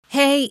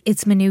Hey,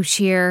 it's Manoush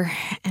here,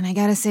 and I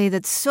gotta say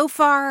that so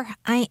far,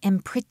 I am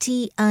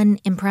pretty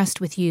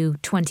unimpressed with you,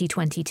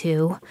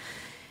 2022.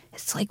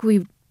 It's like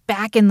we're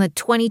back in the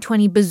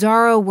 2020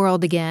 bizarro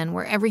world again,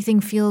 where everything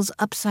feels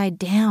upside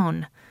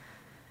down.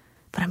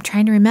 But I'm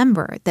trying to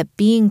remember that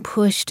being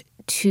pushed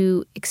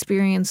to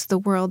experience the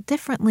world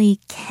differently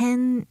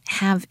can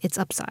have its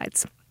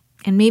upsides.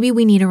 And maybe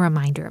we need a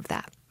reminder of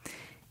that.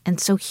 And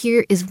so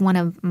here is one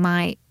of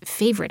my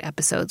favorite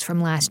episodes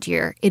from last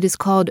year. It is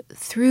called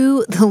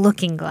Through the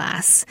Looking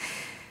Glass.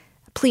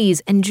 Please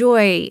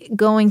enjoy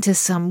going to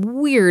some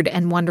weird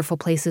and wonderful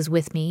places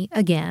with me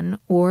again,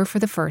 or for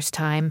the first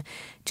time.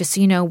 Just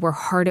so you know, we're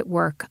hard at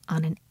work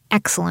on an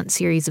excellent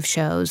series of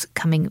shows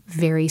coming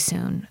very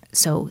soon.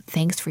 So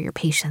thanks for your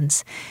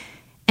patience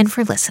and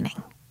for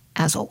listening,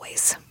 as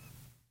always.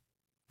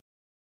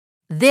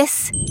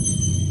 This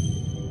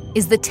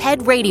is the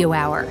TED Radio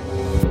Hour.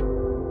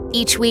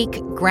 Each week,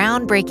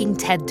 groundbreaking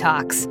TED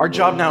Talks. Our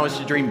job now is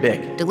to dream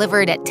big.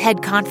 Delivered at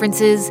TED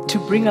conferences. To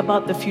bring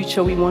about the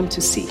future we want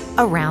to see.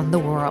 Around the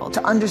world.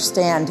 To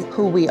understand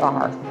who we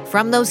are.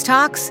 From those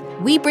talks,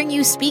 we bring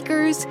you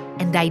speakers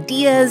and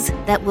ideas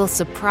that will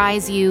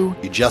surprise you.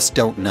 You just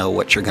don't know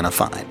what you're going to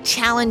find.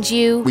 Challenge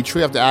you. We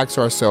truly have to ask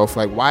ourselves,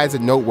 why is it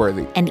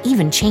noteworthy? And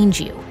even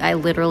change you. I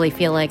literally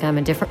feel like I'm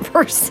a different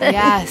person.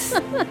 Yes.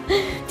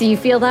 Do you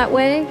feel that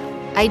way?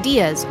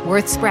 Ideas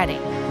worth spreading.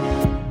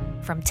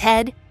 From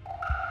TED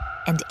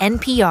and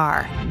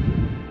NPR.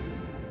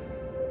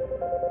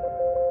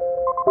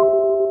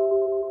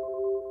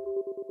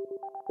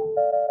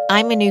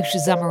 I'm Manoush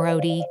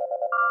Zomorodi,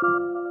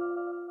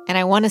 and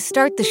I want to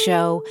start the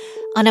show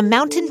on a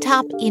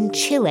mountaintop in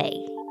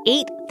Chile,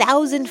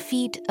 8,000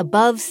 feet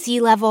above sea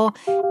level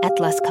at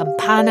Las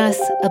Campanas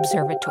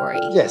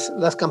Observatory. Yes,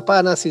 Las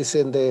Campanas is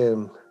in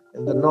the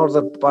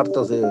northern part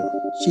of the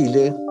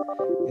Chile,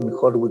 in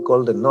what we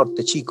call the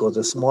Norte Chico,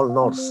 the small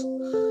north.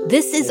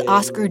 This is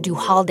Oscar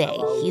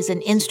Duhalde. He's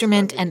an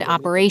instrument and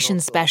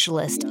operations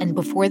specialist, and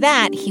before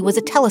that, he was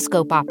a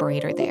telescope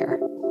operator there.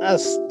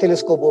 As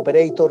telescope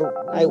operator,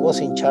 I was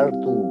in charge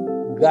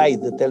to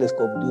guide the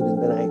telescope during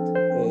the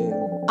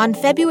night. On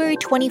February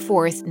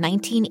 24th,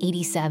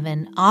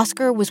 1987,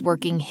 Oscar was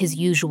working his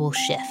usual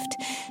shift,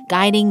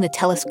 guiding the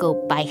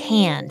telescope by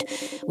hand,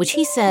 which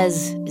he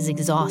says is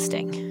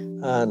exhausting.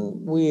 And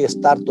we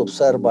start to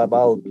observe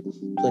about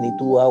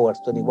 22 hours,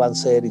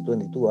 21:30,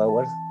 22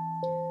 hours.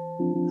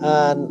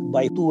 And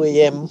by 2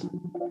 a.m.,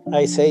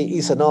 I say,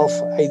 it's enough.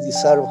 I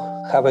deserve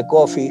have a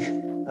coffee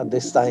at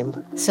this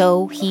time.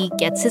 So he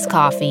gets his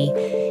coffee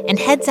and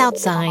heads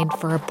outside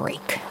for a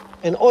break.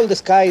 And all the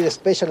sky,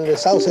 especially in the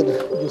southern,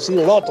 you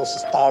see a lot of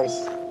stars,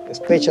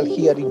 especially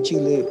here in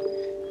Chile.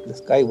 The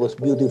sky was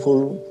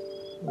beautiful,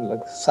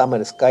 like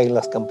summer sky in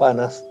Las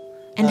Campanas.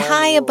 And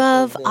high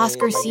above,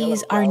 Oscar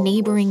sees our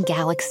neighboring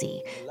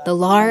galaxy, the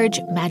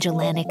Large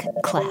Magellanic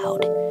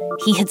Cloud.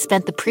 He had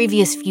spent the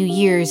previous few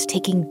years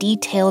taking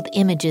detailed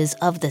images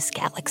of this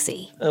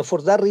galaxy. And for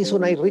that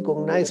reason, I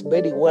recognize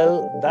very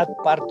well that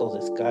part of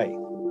the sky.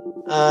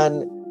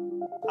 And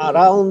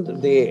around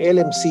the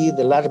LMC,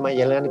 the Large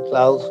Magellanic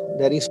Cloud,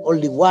 there is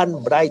only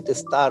one bright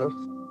star.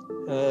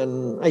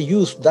 And I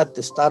use that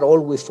star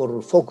always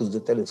for focus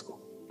the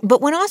telescope.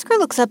 But when Oscar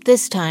looks up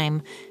this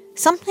time,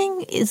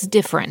 something is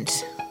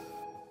different.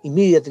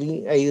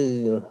 Immediately,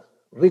 I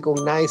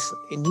recognize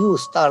a new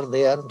star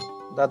there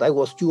that I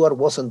was sure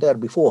wasn't there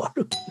before.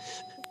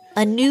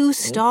 A new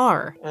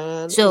star.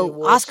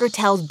 So Oscar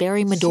tells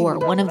Barry Medor,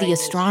 one of the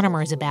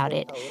astronomers, about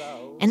it,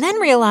 and then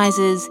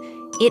realizes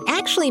it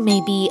actually may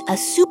be a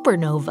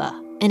supernova,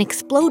 an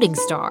exploding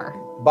star.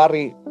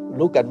 Barry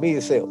looked at me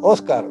and said,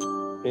 Oscar,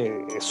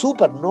 a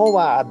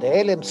supernova at the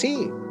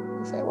LMC?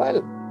 I said,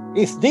 well,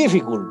 it's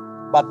difficult,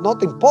 but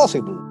not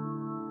impossible.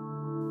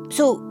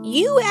 So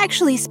you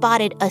actually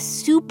spotted a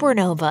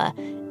supernova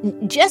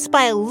just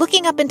by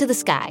looking up into the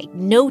sky,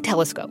 no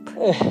telescope.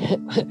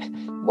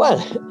 Well,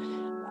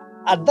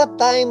 at that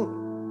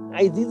time,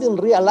 I didn't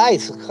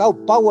realize how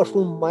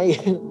powerful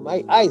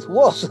my eyes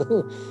was.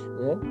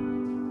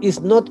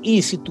 It's not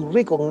easy to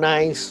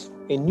recognize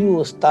a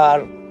new star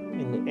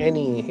in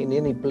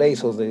any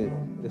place of the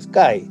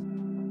sky.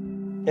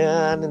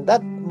 And in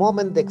that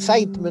moment, the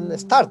excitement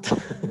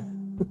started.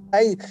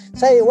 I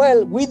say,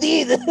 well, we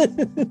did.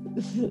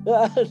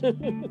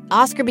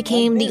 Oscar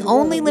became the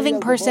only living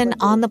person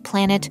on the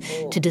planet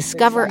to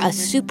discover a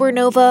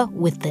supernova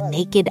with the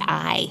naked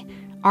eye,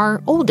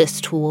 our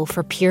oldest tool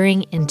for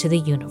peering into the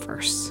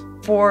universe.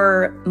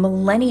 For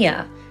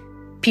millennia,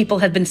 people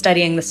have been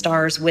studying the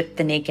stars with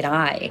the naked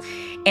eye.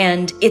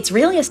 And it's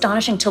really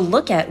astonishing to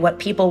look at what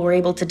people were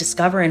able to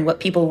discover and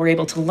what people were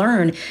able to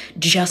learn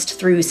just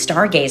through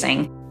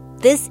stargazing.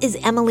 This is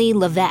Emily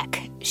Levesque.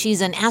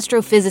 She's an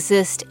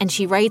astrophysicist, and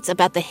she writes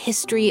about the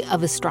history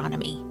of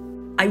astronomy.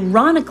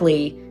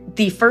 Ironically,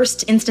 the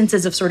first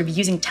instances of sort of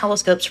using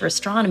telescopes for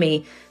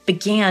astronomy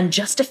began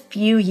just a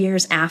few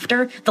years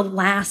after the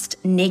last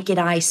naked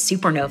eye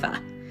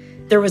supernova.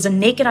 There was a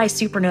naked eye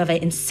supernova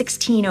in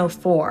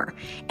 1604,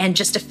 and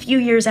just a few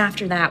years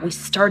after that, we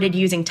started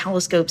using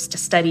telescopes to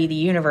study the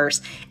universe,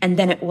 and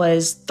then it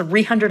was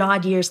 300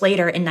 odd years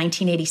later in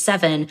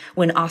 1987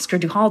 when Oscar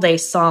Duhalde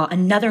saw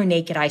another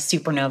naked eye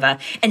supernova,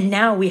 and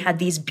now we had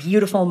these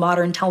beautiful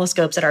modern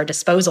telescopes at our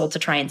disposal to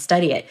try and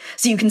study it.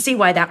 So you can see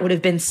why that would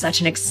have been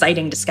such an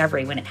exciting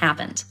discovery when it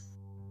happened.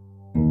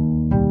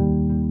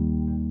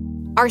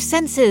 Our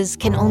senses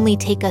can only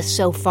take us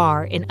so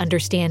far in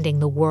understanding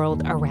the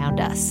world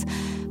around us.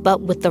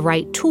 But with the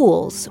right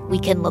tools, we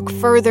can look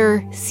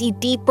further, see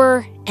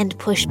deeper, and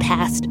push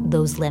past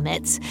those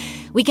limits.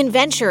 We can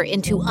venture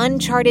into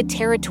uncharted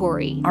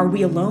territory. Are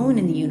we alone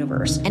in the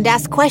universe? And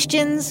ask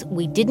questions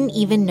we didn't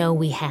even know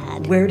we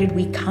had. Where did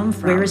we come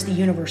from? Where is the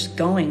universe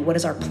going? What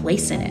is our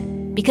place in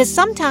it? Because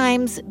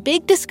sometimes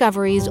big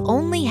discoveries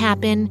only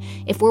happen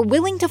if we're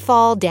willing to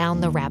fall down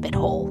the rabbit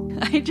hole.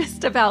 I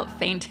just about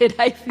fainted,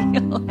 I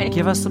feel like.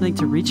 Give us something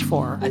to reach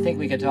for. I think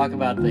we could talk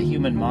about the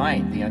human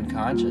mind, the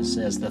unconscious,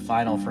 as the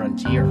final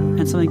frontier.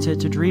 And something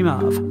to dream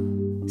of.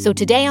 So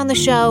today on the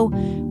show,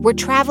 we're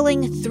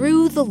traveling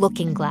through the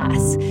looking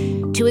glass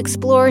to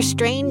explore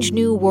strange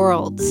new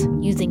worlds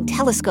using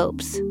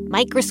telescopes,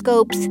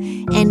 microscopes,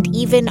 and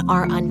even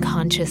our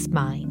unconscious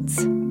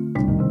minds.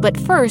 But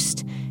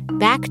first,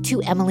 back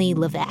to Emily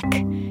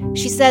Levesque.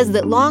 She says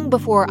that long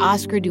before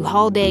Oscar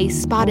Duhalde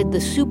spotted the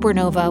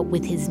supernova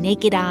with his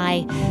naked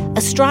eye,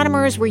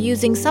 astronomers were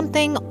using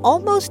something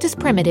almost as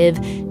primitive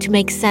to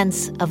make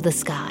sense of the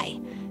sky: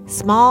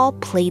 small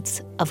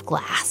plates of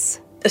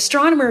glass.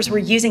 Astronomers were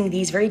using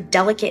these very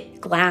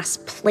delicate glass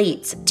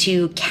plates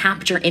to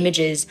capture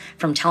images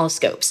from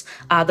telescopes.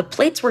 The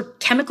plates were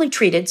chemically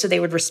treated so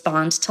they would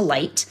respond to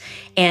light.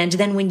 And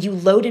then when you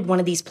loaded one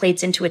of these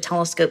plates into a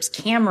telescope's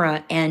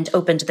camera and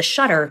opened the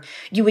shutter,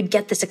 you would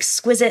get this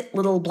exquisite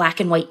little black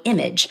and white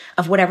image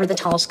of whatever the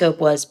telescope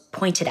was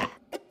pointed at.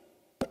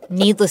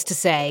 Needless to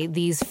say,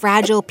 these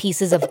fragile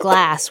pieces of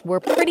glass were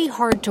pretty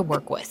hard to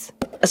work with.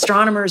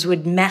 Astronomers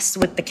would mess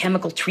with the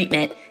chemical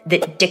treatment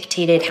that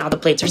dictated how the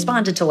plates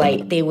responded to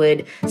light. They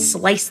would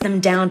slice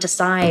them down to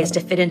size to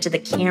fit into the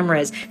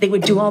cameras. They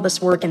would do all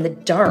this work in the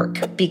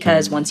dark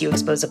because once you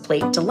expose a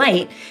plate to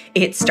light,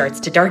 it starts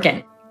to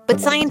darken.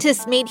 But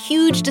scientists made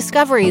huge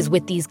discoveries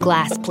with these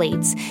glass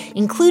plates,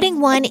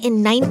 including one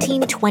in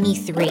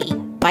 1923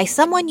 by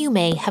someone you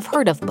may have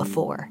heard of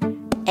before,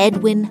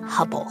 Edwin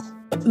Hubble.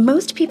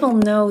 Most people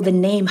know the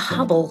name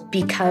Hubble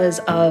because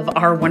of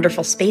our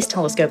wonderful space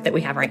telescope that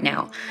we have right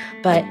now.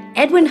 But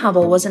Edwin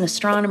Hubble was an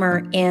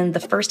astronomer in the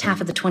first half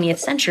of the 20th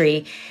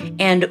century,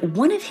 and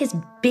one of his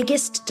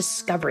biggest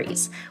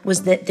discoveries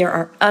was that there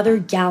are other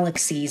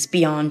galaxies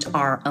beyond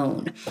our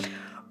own.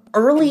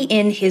 Early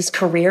in his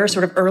career,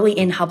 sort of early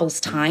in Hubble's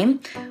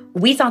time,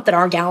 we thought that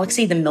our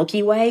galaxy, the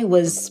Milky Way,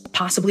 was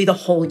possibly the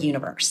whole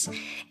universe.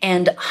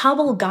 And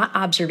Hubble got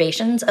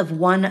observations of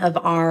one of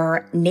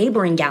our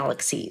neighboring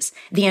galaxies,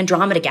 the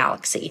Andromeda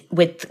Galaxy,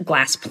 with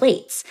glass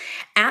plates.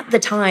 At the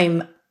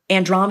time,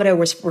 Andromeda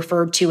was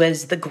referred to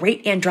as the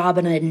Great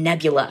Andromeda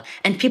Nebula,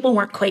 and people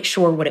weren't quite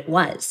sure what it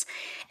was.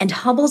 And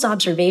Hubble's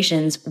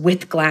observations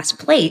with glass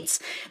plates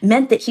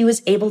meant that he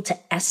was able to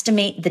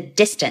estimate the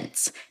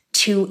distance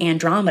to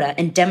Andromeda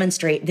and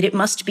demonstrate that it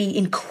must be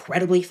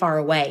incredibly far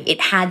away. It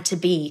had to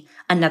be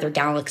another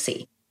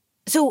galaxy.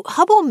 So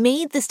Hubble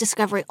made this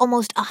discovery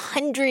almost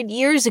 100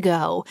 years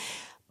ago.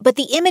 But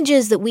the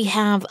images that we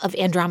have of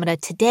Andromeda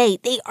today,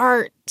 they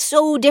are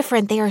so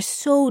different. They are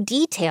so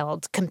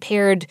detailed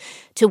compared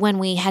to when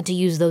we had to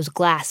use those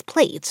glass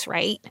plates,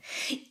 right?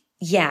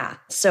 Yeah.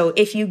 So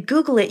if you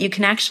Google it, you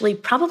can actually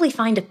probably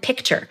find a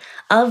picture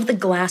of the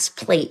glass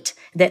plate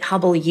that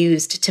Hubble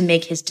used to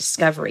make his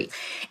discovery.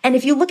 And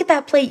if you look at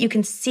that plate, you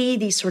can see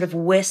these sort of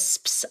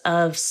wisps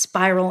of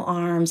spiral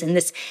arms and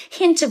this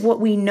hint of what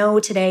we know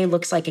today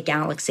looks like a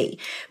galaxy.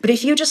 But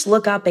if you just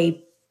look up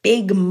a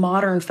big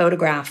modern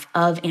photograph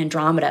of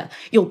Andromeda,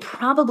 you'll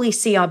probably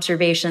see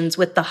observations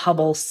with the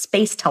Hubble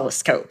Space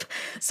Telescope.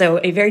 So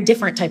a very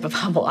different type of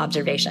Hubble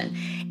observation.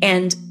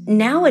 And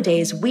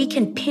nowadays, we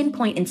can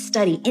pinpoint and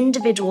study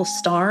individual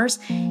stars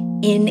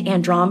in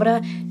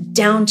Andromeda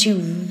down to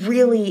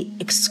really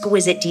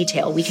exquisite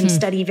detail. We can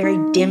study very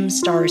dim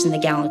stars in the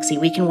galaxy.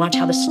 We can watch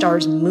how the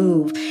stars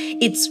move.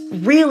 It's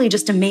really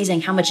just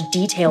amazing how much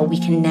detail we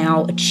can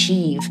now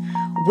achieve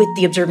with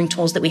the observing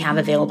tools that we have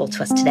available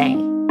to us today.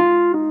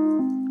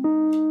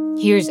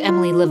 Here's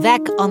Emily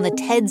Levesque on the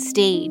TED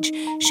stage,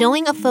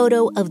 showing a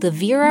photo of the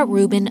Vera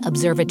Rubin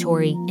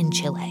Observatory in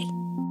Chile.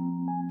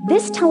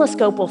 This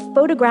telescope will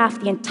photograph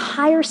the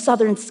entire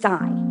southern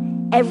sky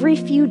every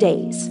few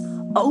days,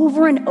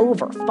 over and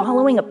over,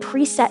 following a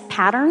preset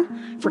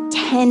pattern for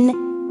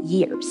 10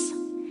 years.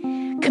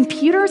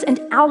 Computers and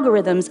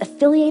algorithms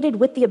affiliated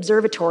with the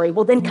observatory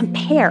will then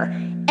compare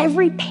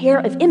every pair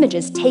of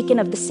images taken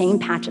of the same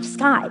patch of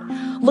sky,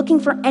 looking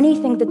for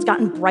anything that's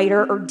gotten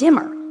brighter or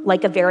dimmer,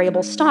 like a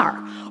variable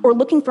star, or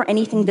looking for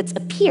anything that's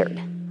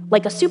appeared,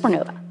 like a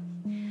supernova.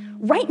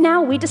 Right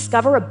now, we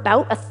discover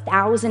about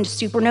 1,000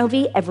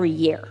 supernovae every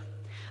year.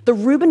 The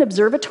Rubin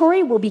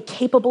Observatory will be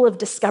capable of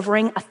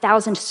discovering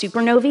 1,000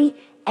 supernovae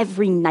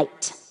every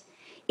night.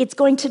 It's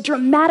going to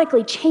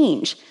dramatically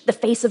change the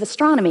face of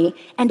astronomy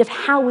and of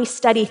how we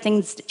study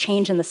things that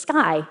change in the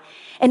sky.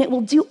 And it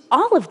will do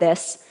all of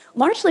this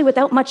largely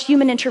without much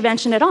human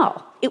intervention at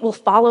all. It will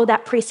follow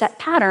that preset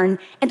pattern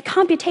and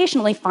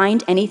computationally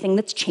find anything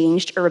that's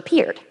changed or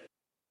appeared.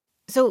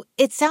 So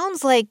it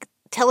sounds like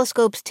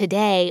telescopes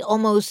today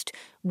almost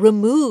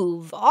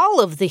remove all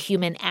of the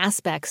human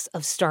aspects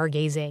of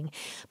stargazing.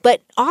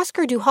 But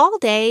Oscar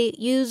Duhalde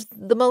used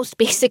the most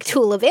basic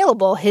tool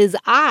available, his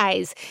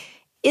eyes.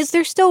 Is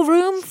there still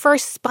room for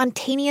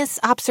spontaneous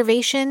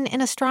observation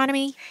in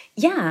astronomy?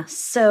 Yeah,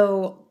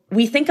 so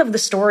we think of the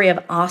story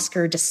of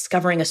Oscar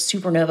discovering a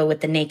supernova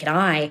with the naked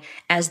eye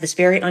as this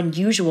very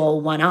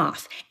unusual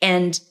one-off.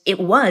 And he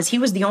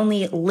was the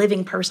only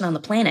living person on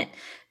the planet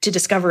to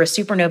discover a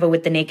supernova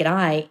with the naked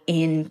eye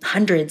in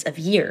hundreds of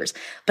years.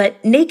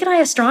 But naked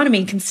eye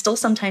astronomy can still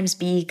sometimes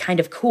be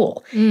kind of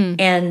cool.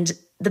 And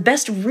the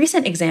best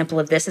recent example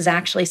of this is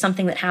actually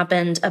something that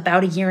happened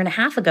about 1.5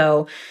 years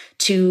ago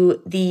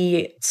to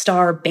the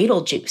star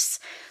Betelgeuse.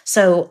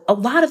 So a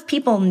lot of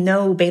people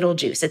know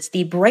Betelgeuse. It's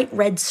the bright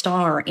red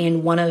star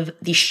in one of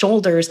the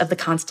shoulders of the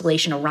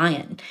constellation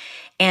Orion.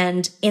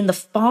 And in the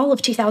fall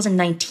of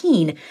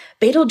 2019,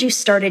 Betelgeuse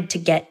started to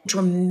get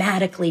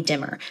dramatically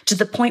dimmer to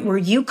the point where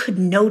you could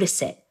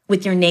notice it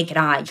with your naked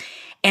eye.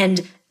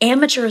 And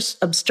amateur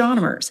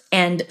astronomers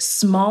and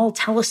small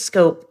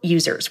telescope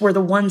users were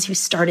the ones who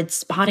started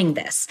spotting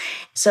this.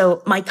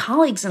 So my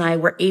colleagues and I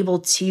were able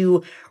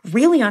to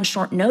really on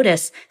short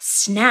notice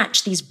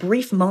snatch these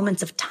brief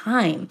moments of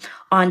time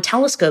on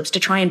telescopes to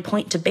try and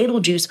point to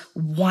Betelgeuse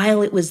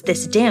while it was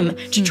this dim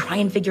to try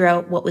and figure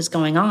out what was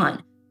going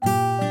on.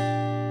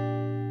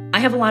 I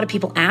have a lot of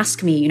people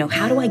ask me,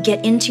 how do I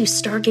get into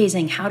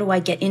stargazing? How do I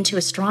get into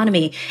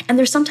astronomy? And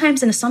there's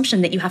sometimes an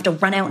assumption that you have to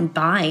run out and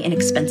buy an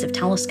expensive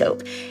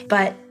telescope.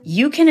 But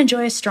you can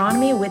enjoy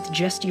astronomy with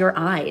just your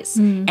eyes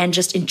and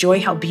just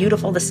enjoy how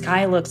beautiful the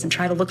sky looks and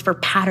try to look for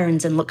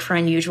patterns and look for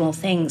unusual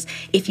things.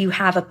 If you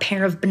have a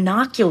pair of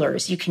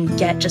binoculars, you can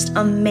get just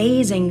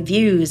amazing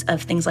views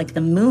of things like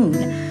the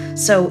moon.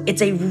 So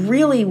it's a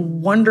really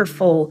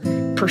wonderful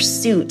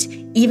pursuit,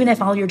 even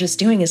if all you're just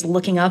doing is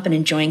looking up and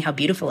enjoying how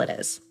beautiful it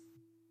is.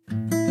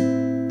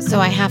 So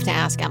I have to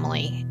ask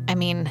Emily,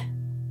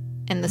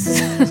 and this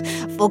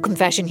is full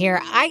confession here,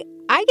 I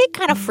get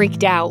kind of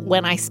freaked out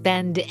when I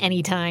spend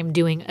any time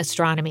doing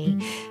astronomy.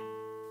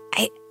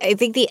 I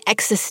think the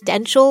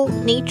existential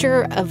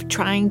nature of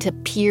trying to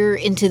peer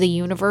into the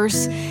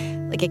universe,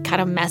 it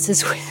kind of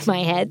messes with my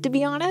head, to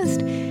be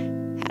honest.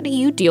 How do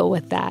you deal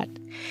with that?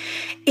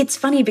 It's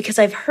funny because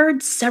I've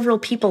heard several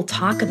people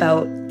talk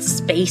about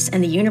space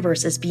and the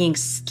universe as being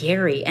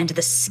scary, and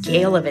the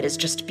scale of it as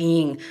just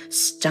being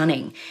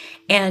stunning.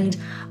 And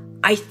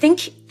I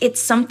think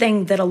it's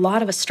something that a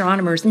lot of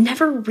astronomers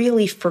never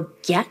really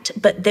forget,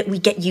 but that we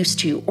get used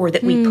to or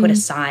that we put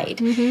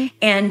aside.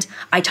 And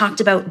I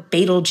talked about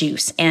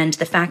Betelgeuse and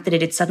the fact that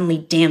it had suddenly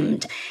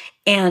dimmed.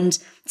 And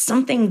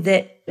something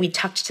that we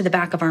tucked to the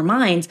back of our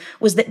minds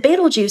was that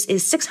Betelgeuse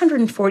is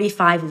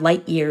 645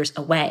 light years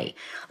away.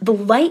 The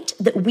light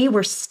that we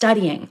were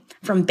studying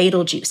from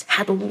Betelgeuse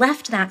had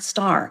left that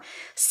star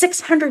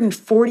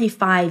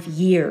 645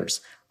 years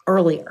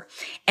earlier.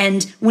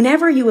 And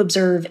whenever you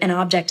observe an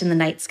object in the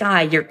night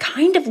sky, you're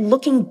kind of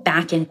looking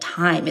back in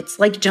time. It's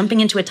like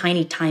jumping into a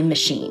tiny time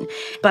machine.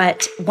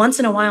 But once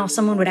in a while,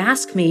 someone would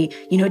ask me,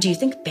 do you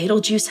think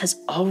Betelgeuse has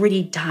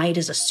already died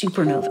as a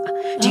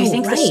supernova? Do you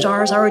think the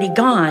star's already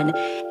gone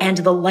and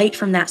the light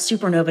from that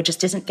supernova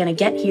just isn't going to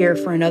get here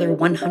for another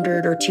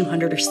 100 or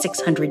 200 or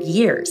 600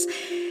 years?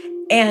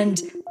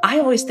 And I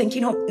always think,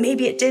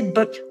 maybe it did,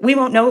 but we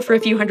won't know for a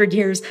few hundred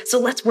years. So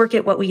let's work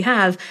at what we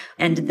have.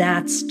 And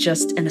that's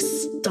just an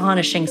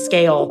astonishing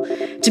scale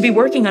to be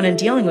working on and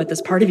dealing with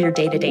as part of your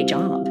day-to-day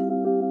job.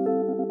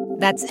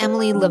 That's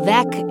Emily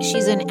Levesque.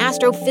 She's an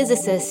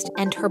astrophysicist,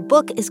 and her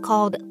book is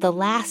called The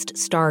Last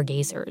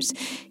Stargazers.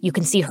 You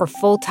can see her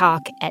full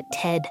talk at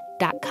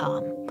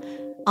TED.com.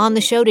 On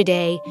the show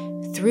today,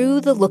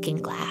 Through the Looking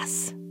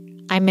Glass.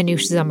 I'm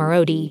Manoush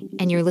Zomorodi,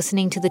 and you're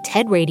listening to the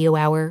TED Radio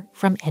Hour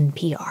from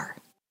NPR.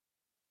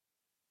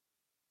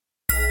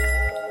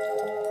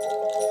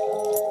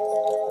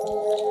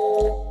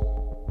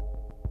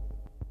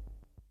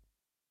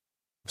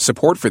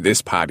 Support for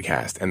this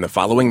podcast and the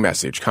following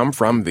message come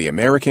from the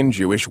American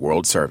Jewish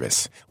World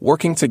Service,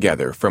 working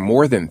together for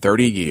more than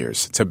 30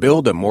 years to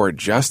build a more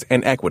just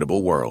and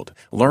equitable world.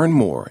 Learn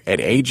more at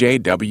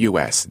ajws.org.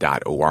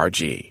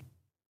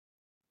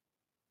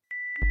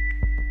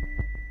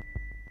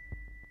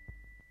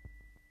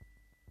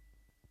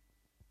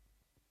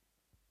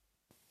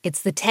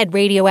 It's the TED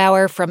Radio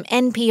Hour from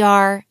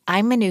NPR.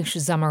 I'm Manoush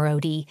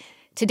Zomorodi.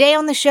 Today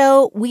on the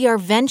show, we are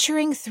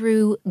venturing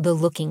through the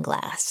looking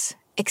glass,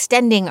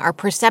 extending our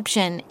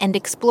perception and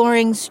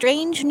exploring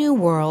strange new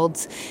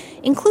worlds,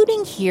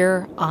 including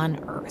here on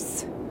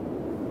Earth.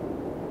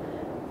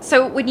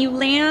 So when you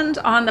land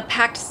on the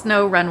packed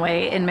snow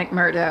runway in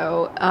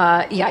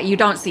McMurdo, you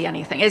don't see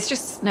anything. It's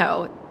just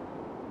snow.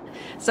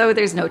 So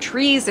there's no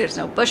trees, there's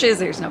no bushes,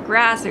 there's no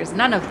grass, there's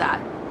none of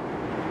that.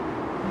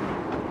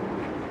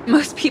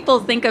 Most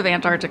people think of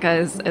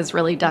Antarctica as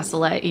really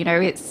desolate. You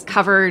know, it's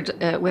covered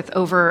with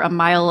over a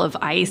mile of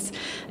ice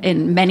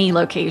in many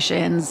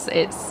locations.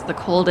 It's the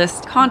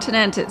coldest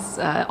continent. It's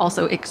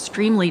also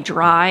extremely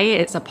dry.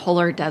 It's a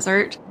polar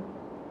desert.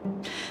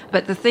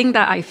 But the thing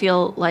that I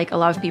feel like a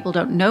lot of people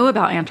don't know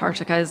about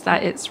Antarctica is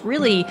that it's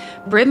really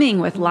brimming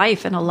with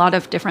life in a lot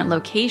of different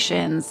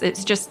locations.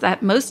 It's just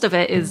that most of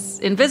it is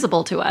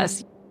invisible to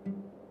us.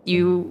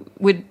 You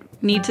would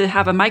need to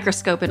have a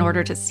microscope in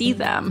order to see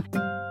them.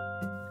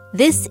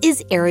 This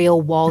is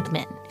Ariel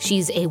Waldman.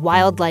 She's a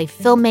wildlife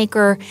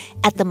filmmaker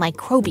at the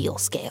microbial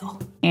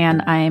scale.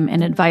 And I'm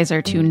an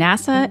advisor to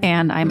NASA,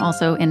 and I'm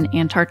also an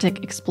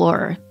Antarctic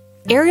explorer.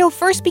 Ariel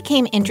first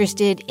became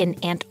interested in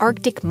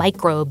Antarctic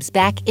microbes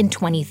back in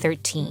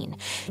 2013.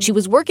 She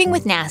was working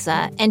with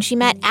NASA, and she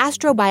met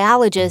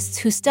astrobiologists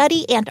who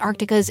study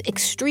Antarctica's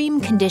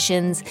extreme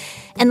conditions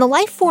and the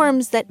life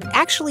forms that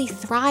actually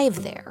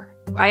thrive there.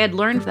 I had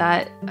learned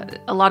that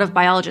a lot of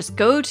biologists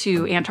go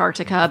to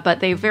Antarctica,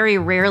 but they very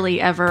rarely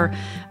ever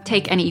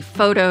take any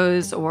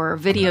photos or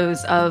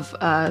videos of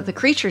the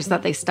creatures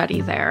that they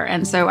study there.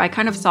 And so I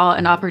kind of saw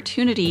an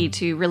opportunity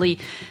to really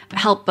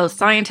help both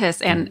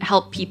scientists and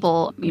help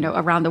people, you know,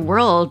 around the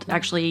world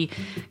actually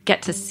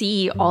get to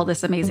see all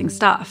this amazing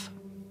stuff.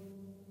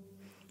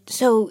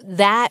 So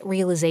that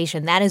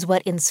realization, that is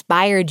what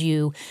inspired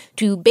you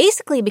to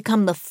basically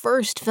become the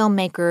first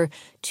filmmaker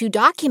to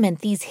document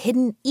these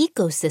hidden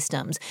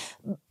ecosystems.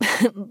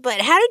 But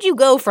how did you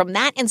go from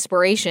that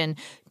inspiration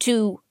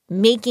to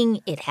making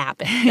it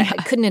happen?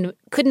 That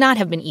could not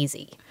have been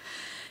easy.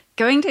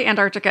 Going to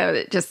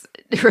Antarctica just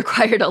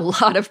required a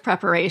lot of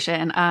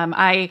preparation.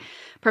 I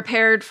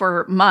prepared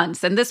for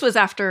months. And this was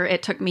after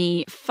it took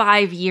me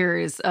 5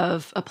 years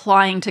of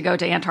applying to go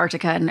to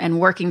Antarctica and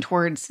working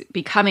towards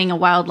becoming a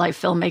wildlife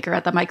filmmaker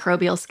at the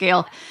microbial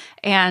scale.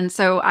 And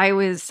so I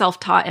was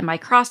self-taught in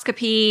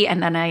microscopy,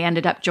 and then I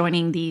ended up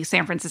joining the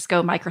San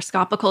Francisco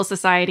Microscopical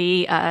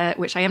Society,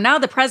 which I am now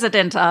the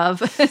president of.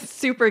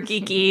 Super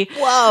geeky.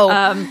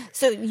 Whoa.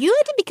 So you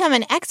had to become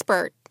an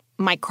expert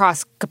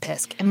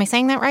microscopist. Am I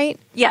saying that right?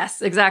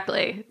 Yes,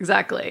 exactly.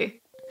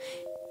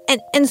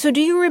 And so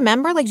do you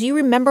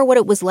remember what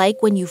it was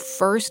like when you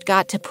first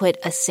got to put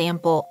a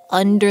sample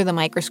under the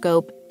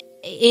microscope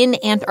in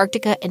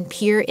Antarctica and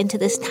peer into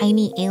this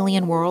tiny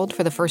alien world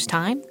for the first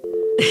time?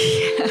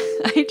 Yeah,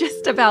 I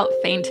just about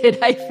fainted,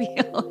 I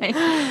feel like.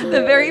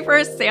 The very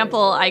first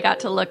sample I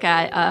got to look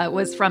at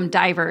was from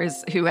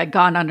divers who had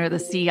gone under the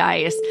sea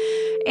ice.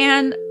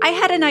 And I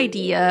had an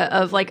idea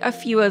of like a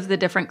few of the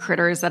different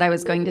critters that I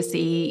was going to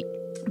see.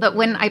 But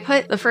when I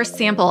put the first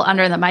sample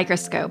under the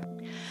microscope,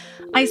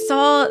 I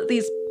saw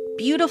these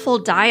beautiful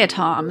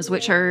diatoms,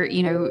 which are,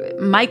 you know,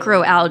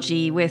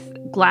 microalgae with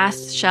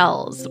glass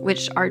shells,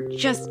 which are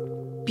just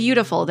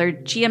beautiful. They're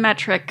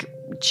geometric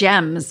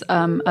gems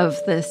of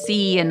the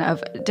sea and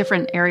of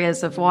different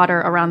areas of water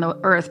around the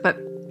earth. But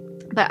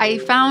I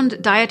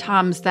found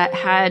diatoms that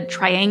had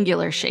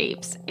triangular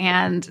shapes,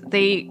 and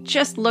they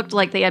just looked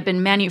like they had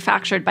been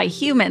manufactured by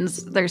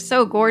humans. They're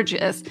so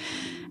gorgeous.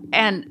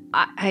 And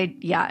I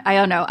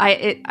don't know.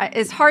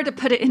 It's hard to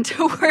put it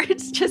into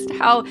words just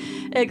how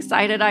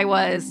excited I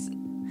was.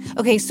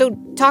 Okay, so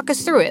talk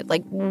us through it.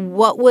 Like,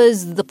 what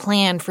was the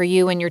plan for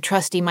you and your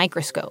trusty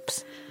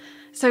microscopes?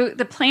 So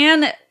the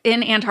plan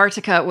in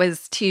Antarctica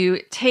was to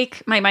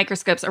take my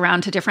microscopes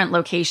around to different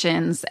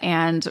locations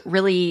and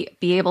really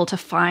be able to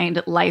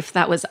find life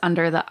that was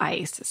under the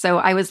ice. So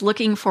I was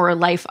looking for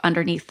life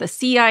underneath the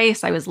sea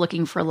ice. I was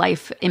looking for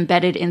life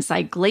embedded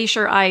inside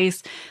glacier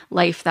ice,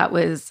 life that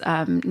was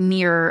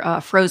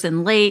near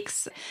frozen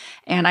lakes.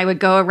 And I would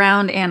go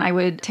around and I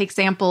would take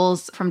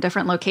samples from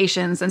different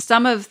locations. And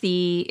some of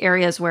the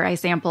areas where I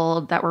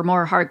sampled that were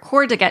more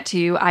hardcore to get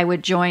to, I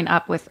would join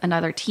up with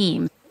another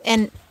team.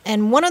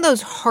 And one of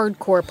those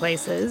hardcore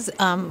places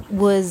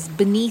was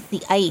beneath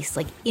the ice,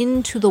 like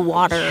into the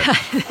water. Yeah,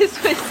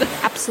 this was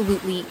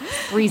absolutely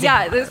freezing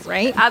water,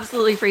 right?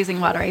 Absolutely freezing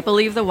water. I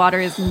believe the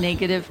water is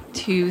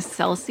 -2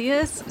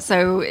 Celsius.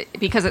 So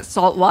because it's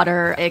salt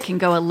water, it can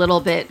go a little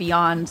bit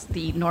beyond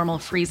the normal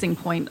freezing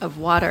point of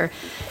water.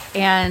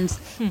 And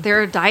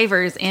there are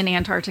divers in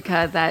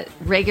Antarctica that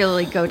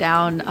regularly go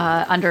down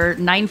under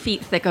 9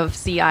 feet thick of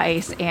sea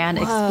ice and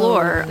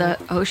explore the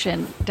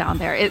ocean down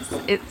there.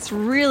 It's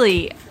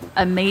really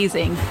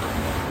amazing.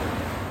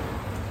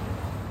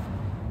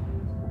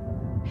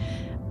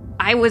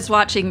 I was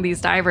watching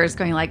these divers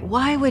going like,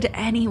 why would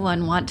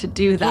anyone want to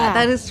do that? Yeah.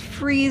 That is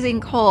freezing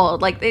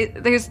cold. Like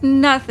there's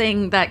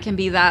nothing that can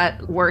be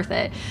that worth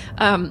it.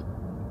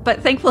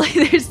 But thankfully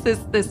there's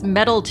this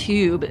metal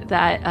tube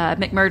that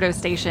McMurdo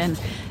Station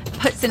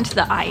puts into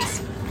the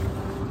ice.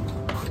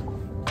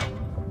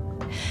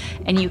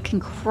 And you can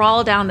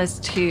crawl down this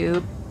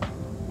tube.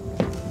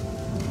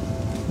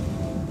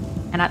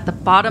 And at the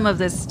bottom of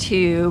this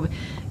tube,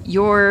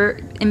 you're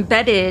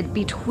embedded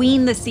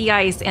between the sea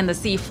ice and the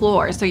sea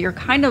floor. So you're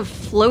kind of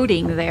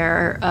floating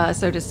there,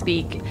 so to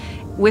speak,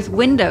 with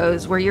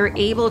windows where you're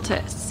able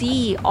to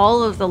see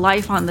all of the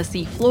life on the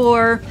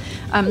seafloor,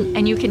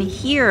 and you can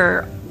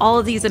hear all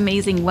of these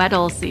amazing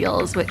Weddell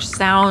seals, which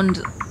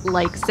sound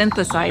like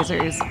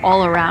synthesizers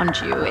all around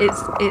you.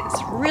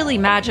 It's really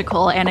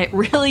magical, and it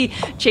really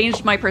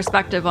changed my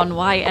perspective on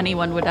why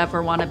anyone would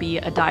ever want to be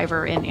a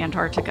diver in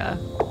Antarctica.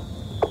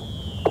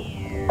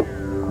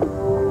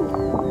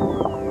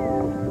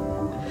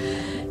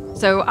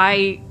 So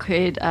I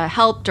could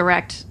help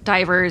direct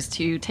divers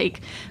to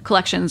take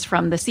collections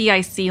from the sea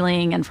ice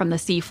ceiling and from the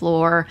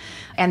seafloor.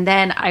 And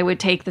then I would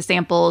take the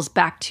samples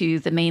back to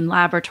the main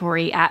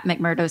laboratory at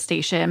McMurdo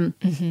Station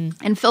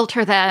and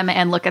filter them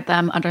and look at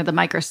them under the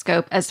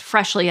microscope as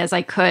freshly as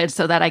I could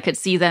so that I could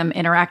see them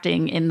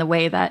interacting in the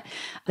way that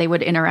they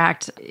would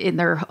interact in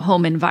their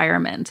home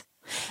environment.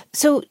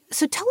 So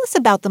tell us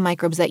about the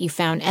microbes that you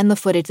found and the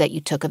footage that you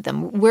took of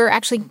them. We're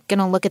actually going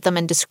to look at them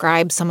and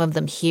describe some of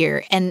them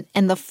here. And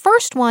the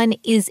first one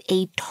is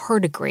a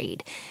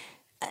tardigrade.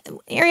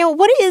 Ariel,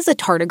 what is a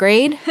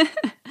tardigrade?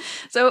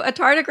 So a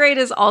tardigrade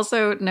is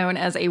also known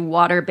as a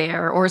water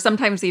bear, or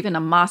sometimes even a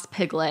moss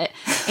piglet.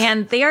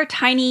 And they are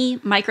tiny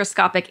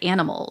microscopic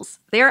animals.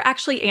 They are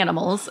actually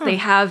animals. They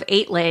have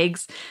 8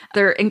 legs.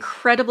 They're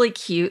incredibly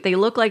cute. They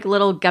look like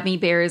little gummy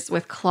bears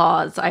with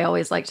claws, I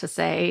always like to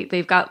say.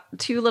 They've got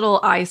 2 little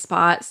eye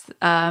spots.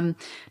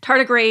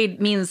 Tardigrade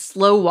means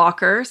slow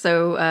walker,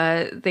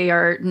 so they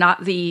are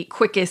not the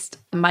quickest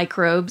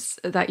microbes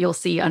that you'll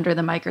see under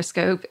the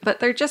microscope, but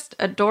they're just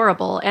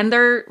adorable. And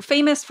they're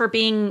famous for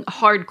being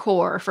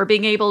hardcore, for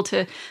being able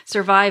to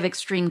survive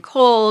extreme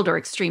cold or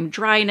extreme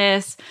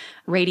dryness,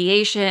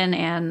 radiation,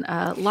 and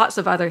lots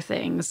of other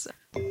things.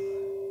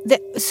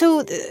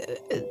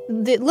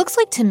 It looks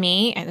like to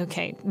me,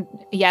 okay,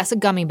 yes, a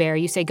gummy bear.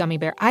 You say gummy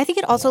bear. I think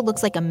it also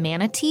looks like a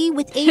manatee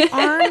with 8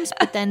 arms,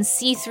 but then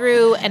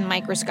see-through and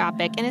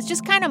microscopic, and it's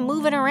just kind of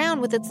moving around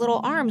with its little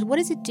arms. What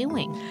is it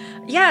doing?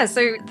 Yeah,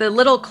 so the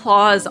little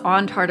claws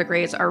on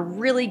tardigrades are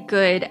really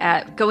good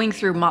at going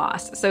through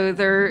moss. So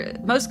their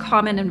most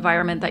common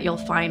environment that you'll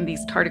find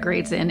these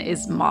tardigrades in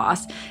is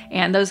moss,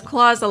 and those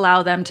claws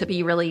allow them to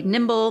be really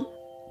nimble.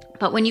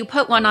 But when you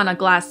put one on a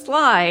glass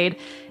slide,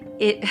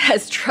 it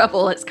has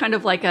trouble. It's kind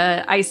of like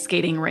a ice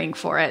skating rink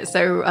for it.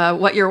 So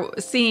what you're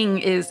seeing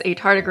is a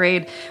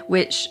tardigrade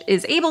which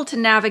is able to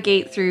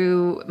navigate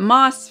through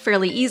moss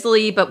fairly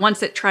easily, but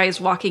once it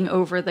tries walking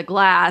over the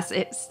glass,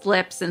 it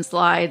slips and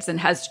slides and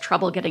has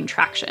trouble getting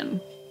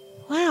traction.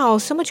 Wow,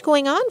 so much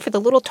going on for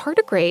the little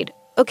tardigrade.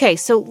 Okay,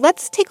 so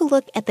let's take a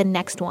look at the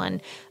next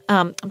one.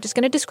 I'm just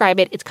going to describe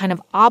it. It's kind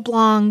of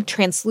oblong,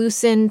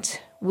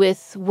 translucent,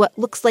 with what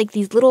looks like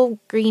these little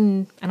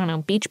green,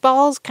 beach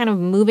balls kind of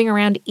moving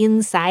around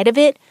inside of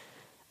it.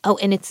 Oh,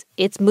 and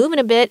it's moving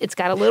a bit. It's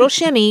got a little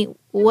shimmy.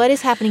 What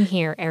is happening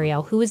here,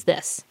 Ariel? Who is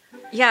this?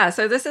 Yeah,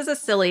 so this is a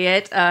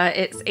ciliate.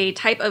 It's a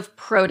type of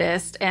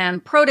protist.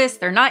 And protists,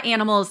 they're not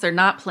animals, they're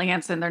not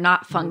plants, and they're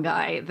not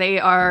fungi. They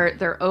are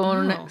their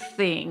own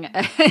thing.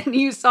 And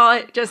you saw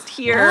it just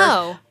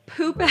here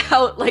poop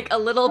out like a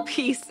little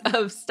piece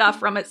of stuff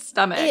from its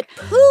stomach. It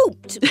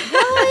pooped.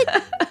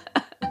 What?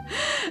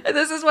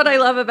 This is what I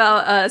love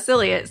about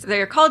ciliates.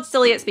 They're called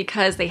ciliates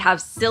because they have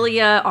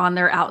cilia on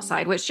their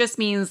outside, which just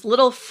means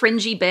little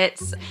fringy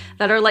bits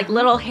that are like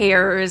little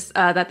hairs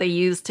that they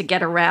use to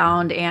get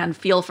around and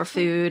feel for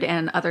food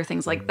and other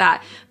things like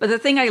that. But the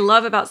thing I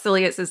love about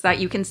ciliates is that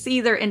you can see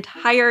their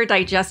entire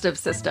digestive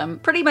system.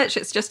 Pretty much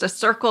it's just a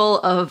circle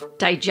of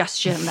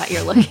digestion that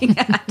you're looking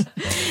at.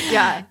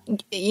 Yeah.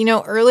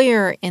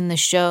 Earlier in the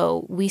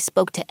show, we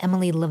spoke to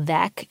Emily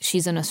Levesque.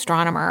 She's an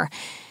astronomer.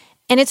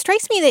 And it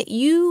strikes me that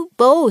you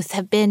both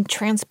have been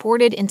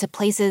transported into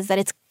places that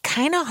it's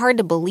kind of hard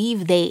to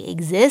believe they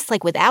exist.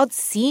 Like without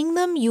seeing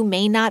them, you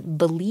may not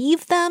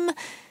believe them.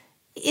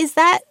 Is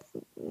that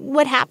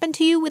what happened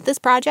to you with this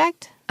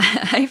project?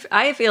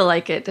 I feel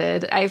like it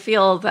did. I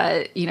feel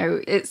that,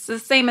 it's the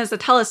same as a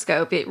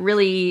telescope. It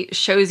really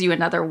shows you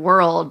another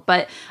world.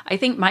 But I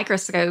think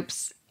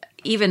microscopes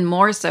even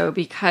more so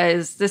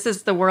because this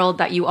is the world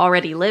that you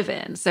already live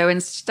in. So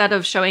instead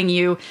of showing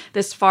you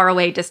this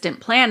faraway distant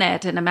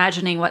planet and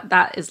imagining what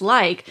that is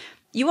like,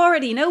 you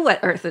already know what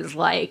Earth is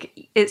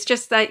like. It's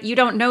just that you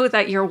don't know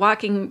that you're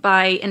walking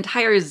by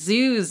entire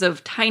zoos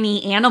of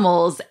tiny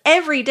animals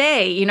every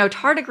day.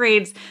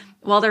 Tardigrades,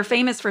 while they're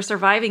famous for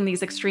surviving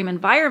these extreme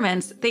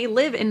environments, they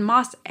live in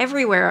moss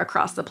everywhere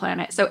across the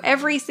planet. So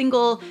every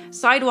single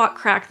sidewalk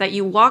crack that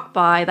you walk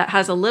by that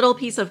has a little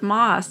piece of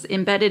moss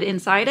embedded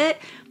inside it,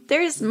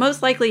 there's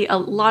most likely a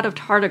lot of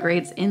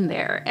tardigrades in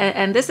there.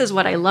 And this is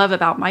what I love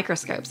about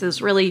microscopes,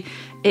 is really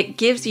it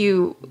gives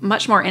you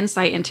much more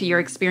insight into your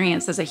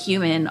experience as a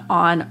human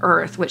on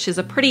Earth, which is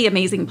a pretty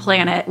amazing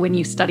planet when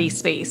you study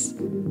space.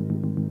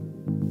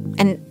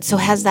 And so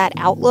has that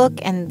outlook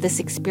and this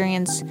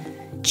experience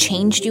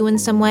changed you in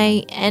some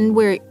way and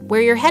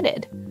where you're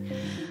headed?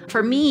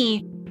 For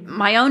me,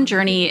 my own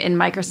journey in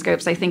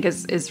microscopes, I think,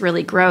 is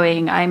really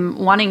growing. I'm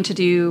wanting to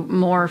do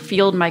more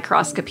field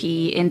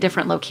microscopy in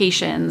different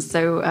locations.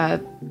 So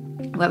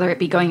whether it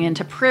be going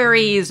into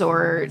prairies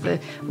or the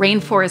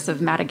rainforests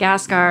of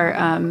Madagascar.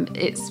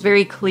 It's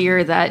very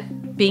clear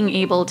that being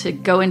able to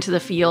go into the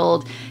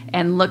field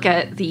and look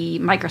at the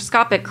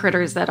microscopic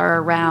critters that are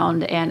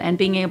around and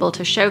being able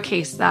to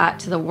showcase that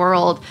to the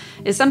world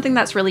is something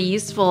that's really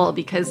useful,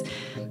 because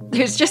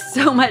there's just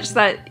so much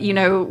that,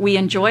 we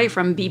enjoy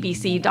from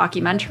BBC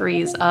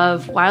documentaries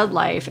of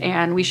wildlife,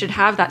 and we should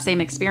have that same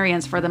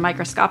experience for the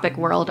microscopic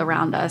world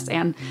around us.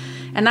 And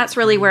that's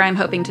really where I'm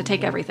hoping to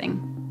take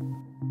everything.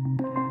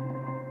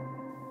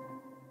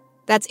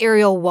 That's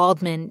Ariel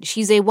Waldman.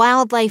 She's a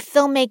wildlife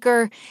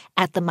filmmaker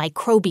at the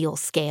microbial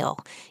scale.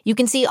 You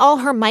can see all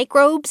her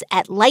microbes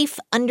at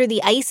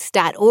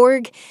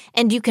lifeundertheice.org,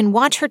 and you can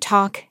watch her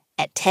talk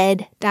at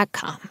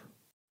TED.com.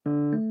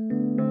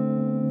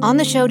 On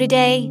the show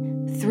today,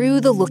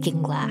 Through the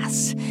Looking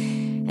Glass.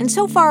 And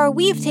so far,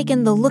 we've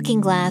taken the looking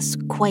glass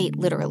quite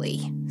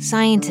literally.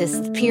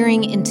 Scientists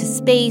peering into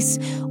space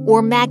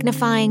or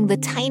magnifying the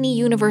tiny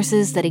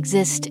universes that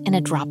exist in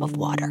a drop of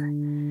water.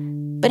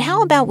 But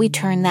how about we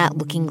turn that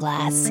looking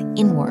glass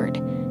inward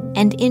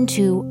and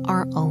into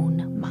our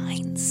own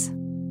minds?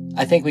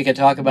 I think we could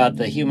talk about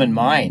the human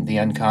mind, the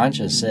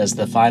unconscious, as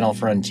the final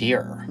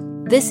frontier.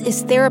 This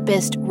is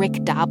therapist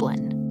Rick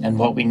Doblin. And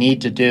what we need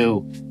to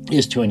do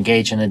is to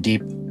engage in a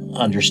deep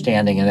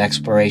understanding and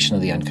exploration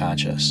of the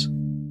unconscious.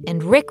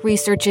 And Rick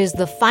researches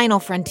the final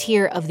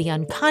frontier of the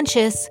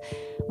unconscious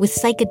with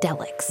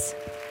psychedelics.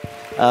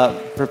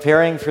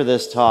 Preparing for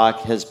this talk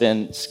has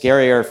been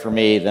scarier for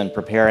me than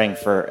preparing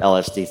for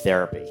LSD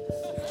therapy.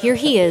 Here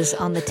he is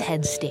on the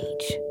TED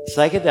stage.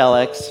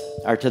 Psychedelics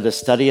are to the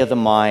study of the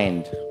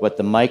mind what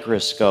the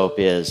microscope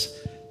is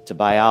to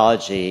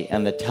biology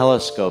and the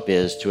telescope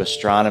is to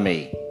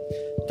astronomy.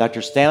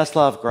 Dr.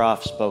 Stanislav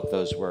Grof spoke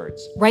those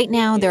words. Right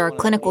now, there are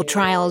clinical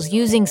trials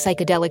using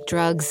psychedelic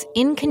drugs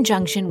in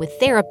conjunction with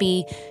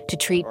therapy to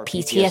treat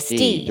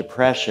PTSD,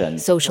 depression,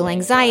 social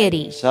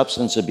anxiety,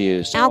 substance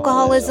abuse,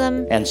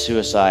 alcoholism, and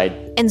suicide.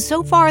 And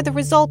so far, the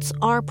results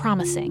are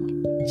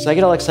promising.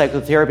 Psychedelic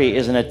psychotherapy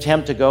is an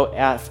attempt to go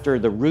after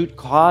the root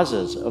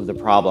causes of the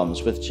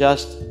problems with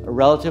just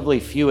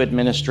relatively few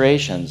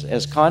administrations,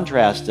 as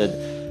contrasted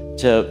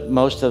to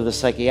most of the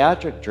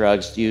psychiatric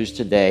drugs used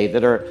today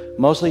that are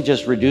mostly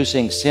just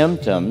reducing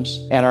symptoms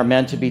and are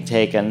meant to be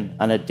taken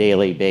on a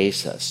daily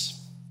basis.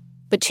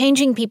 But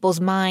changing people's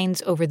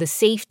minds over the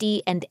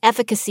safety and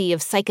efficacy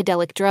of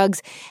psychedelic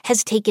drugs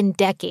has taken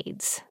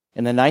decades.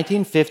 In the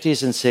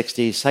 1950s and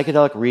 60s,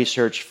 psychedelic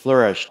research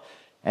flourished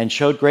and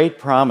showed great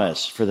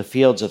promise for the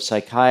fields of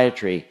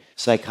psychiatry,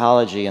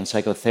 psychology, and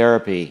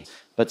psychotherapy.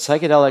 But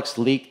psychedelics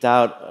leaked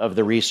out of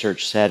the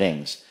research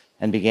settings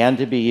and began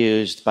to be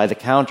used by the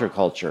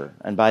counterculture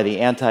and by the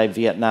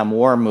anti-Vietnam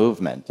War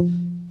movement.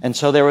 And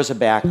so there was a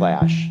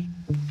backlash.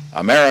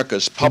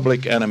 America's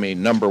public enemy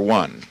number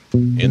one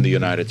in the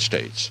United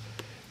States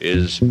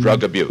is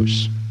drug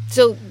abuse.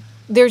 So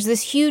there's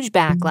this huge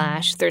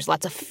backlash. There's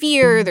lots of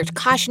fear. There's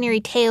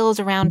cautionary tales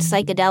around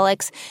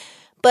psychedelics.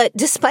 But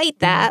despite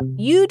that,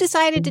 you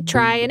decided to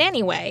try it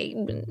anyway.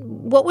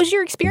 What was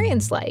your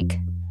experience like?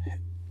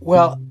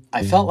 Well,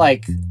 I felt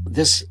like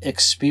this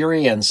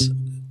experience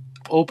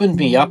opened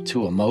me up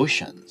to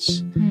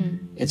emotions.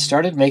 It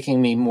started making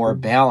me more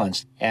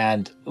balanced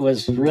and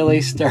was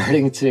really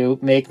starting to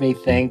make me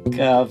think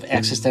of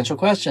existential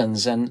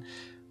questions and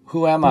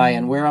who am I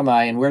and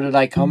where did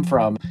I come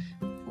from?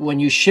 When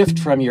you shift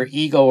from your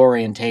ego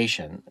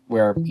orientation,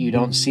 where you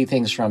don't see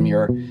things from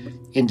your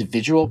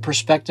individual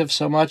perspective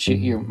so much,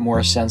 you're more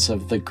a sense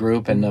of the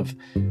group and of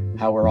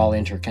how we're all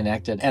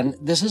interconnected. And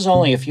this is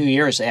only a few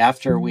years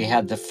after we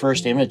had the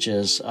first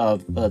images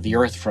of the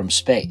Earth from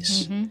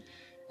space. Mm-hmm.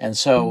 And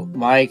so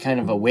my kind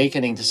of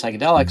awakening to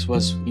psychedelics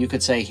was, you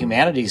could say,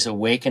 humanity's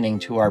awakening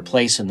to our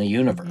place in the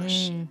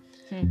universe.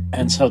 Mm-hmm.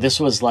 And so this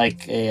was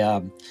like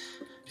a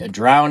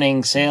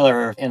drowning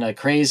sailor in a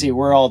crazy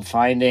world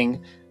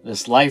finding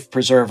this life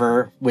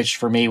preserver, which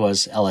for me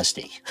was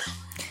LSD.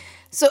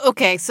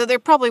 So there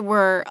probably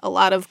were a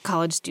lot of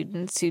college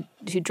students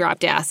who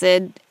dropped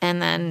acid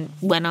and then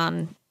went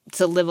on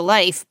to live a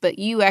life, but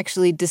you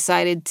actually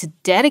decided to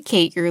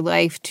dedicate your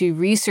life to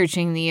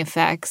researching the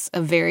effects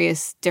of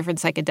various different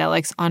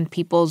psychedelics on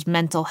people's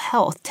mental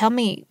health. Tell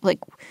me,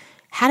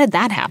 how did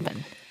that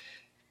happen?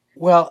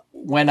 Well,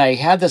 when I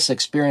had this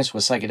experience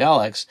with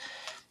psychedelics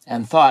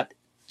and thought,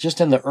 just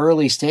in the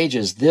early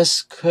stages,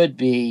 this could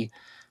be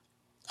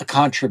a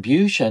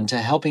contribution to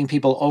helping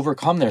people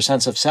overcome their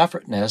sense of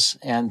separateness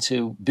and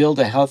to build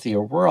a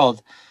healthier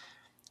world,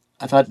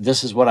 I thought,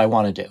 this is what I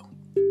want to do.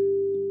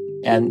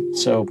 And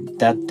so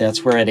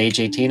that's where at age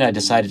 18, I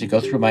decided to go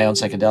through my own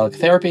psychedelic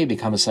therapy,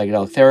 become a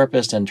psychedelic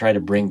therapist, and try to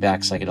bring back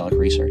psychedelic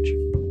research.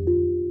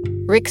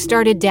 Rick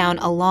started down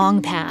a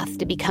long path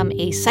to become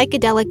a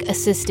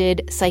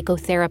psychedelic-assisted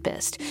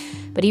psychotherapist.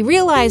 But he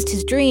realized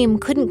his dream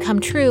couldn't come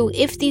true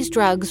if these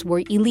drugs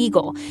were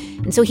illegal.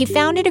 And so he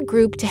founded a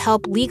group to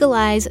help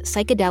legalize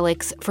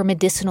psychedelics for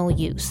medicinal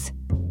use.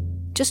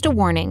 Just a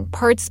warning,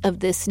 parts of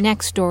this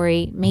next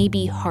story may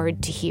be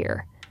hard to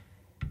hear.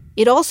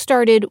 It all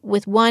started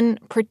with one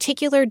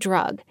particular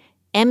drug,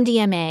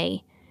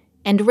 MDMA,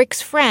 and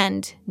Rick's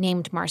friend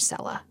named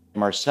Marcella.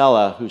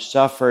 Marcella, who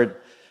suffered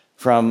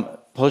from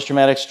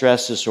post-traumatic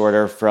stress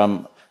disorder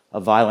from a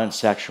violent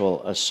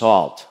sexual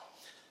assault.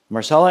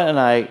 Marcella and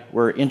I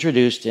were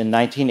introduced in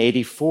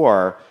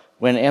 1984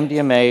 when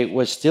MDMA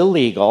was still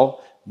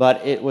legal,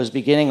 but it was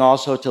beginning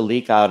also to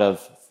leak out of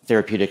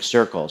therapeutic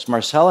circles.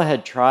 Marcella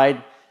had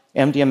tried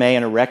MDMA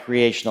in a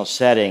recreational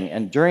setting,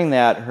 and during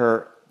that,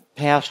 her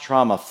past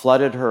trauma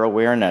flooded her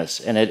awareness,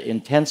 and it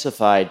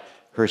intensified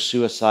her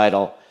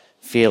suicidal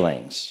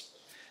feelings.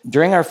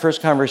 During our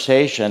first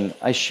conversation,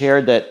 I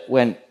shared that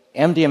when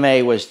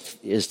MDMA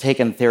is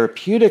taken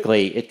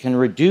therapeutically, it can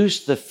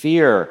reduce the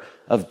fear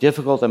of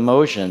difficult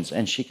emotions,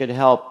 and she could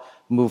help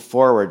move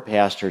forward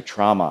past her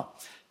trauma.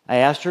 I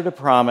asked her to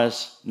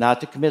promise not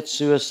to commit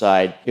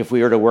suicide if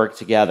we were to work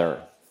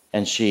together,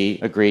 and she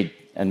agreed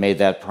and made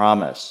that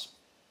promise.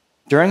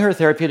 During her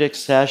therapeutic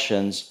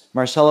sessions,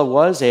 Marcella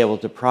was able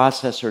to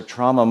process her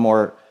trauma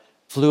more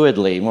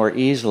fluidly, more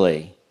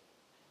easily.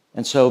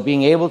 And so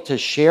being able to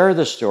share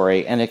the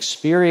story and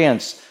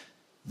experience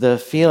the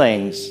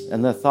feelings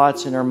and the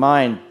thoughts in her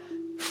mind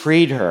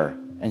freed her,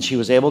 and she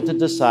was able to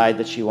decide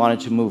that she wanted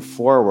to move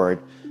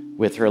forward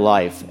with her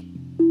life.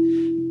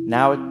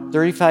 Now,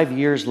 35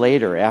 years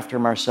later, after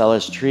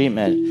Marcella's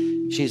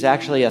treatment, she's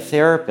actually a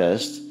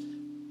therapist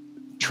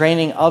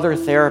training other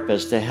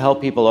therapists to help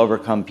people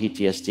overcome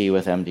PTSD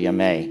with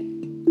MDMA.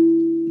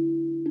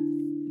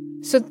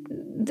 So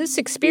this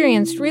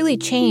experience really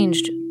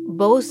changed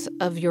both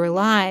of your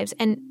lives.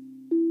 And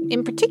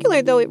in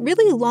particular, though, it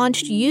really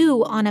launched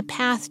you on a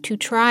path to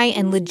try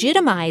and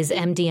legitimize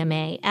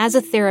MDMA as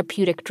a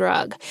therapeutic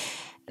drug.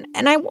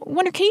 And I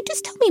wonder, can you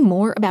just tell me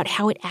more about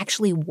how it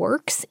actually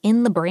works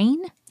in the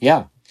brain?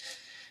 Yeah.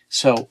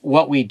 So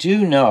what we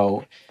do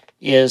know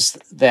is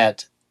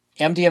that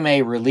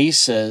MDMA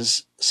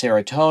releases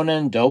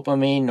serotonin,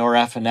 dopamine,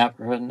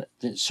 norepinephrine,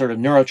 sort of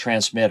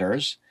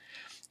neurotransmitters.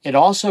 It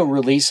also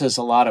releases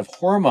a lot of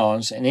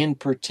hormones, and in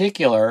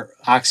particular,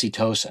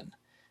 oxytocin.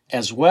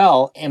 As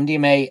well,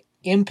 MDMA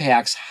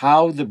impacts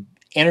how the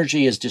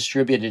energy is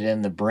distributed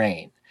in the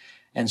brain.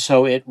 And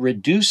so it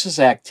reduces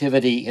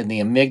activity in the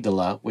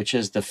amygdala, which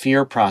is the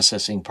fear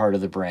processing part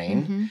of the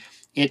brain. Mm-hmm.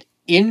 It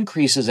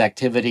increases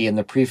activity in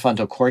the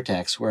prefrontal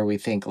cortex, where we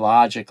think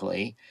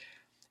logically.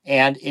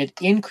 And it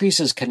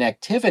increases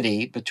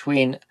connectivity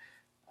between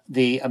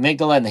the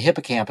amygdala and the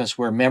hippocampus,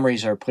 where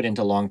memories are put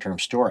into long-term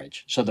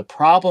storage. So the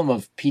problem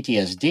of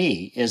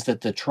PTSD is that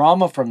the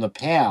trauma from the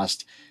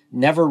past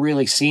never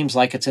really seems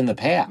like it's in the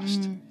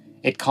past.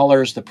 It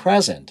colors the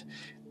present,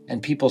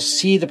 and people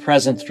see the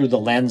present through the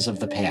lens of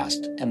the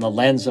past and the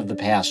lens of the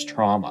past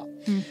trauma.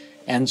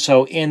 And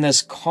so in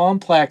this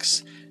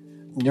complex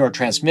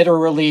neurotransmitter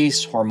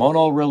release,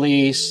 hormonal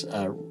release,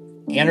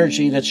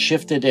 energy that's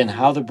shifted in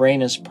how the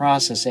brain is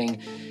processing,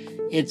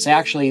 it's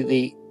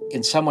actually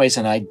in some ways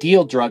an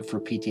ideal drug for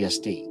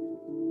PTSD.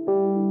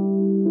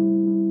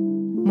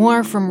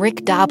 More from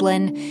Rick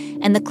Doblin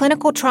and the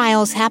clinical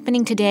trials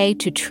happening today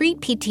to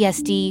treat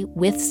PTSD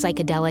with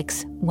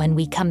psychedelics when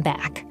we come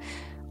back.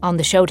 On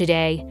the show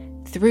today,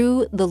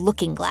 Through the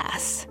Looking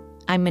Glass.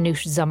 I'm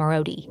Manoush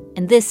Zomorodi,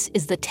 and this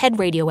is the TED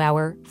Radio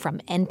Hour from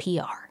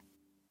NPR.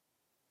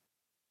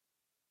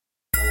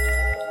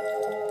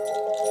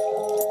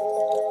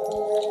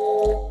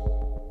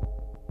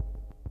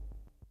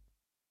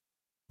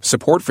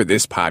 Support for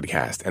this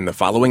podcast and the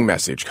following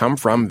message come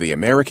from the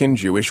American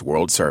Jewish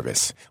World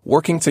Service,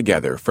 working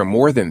together for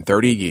more than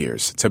 30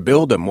 years to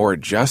build a more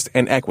just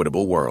and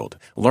equitable world.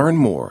 Learn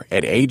more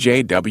at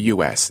ajws.org.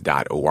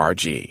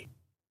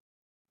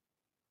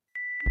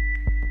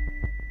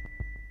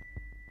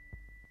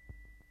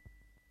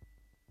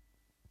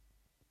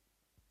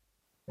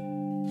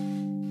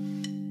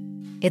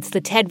 It's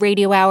the TED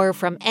Radio Hour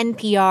from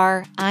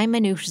NPR. I'm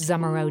Manoush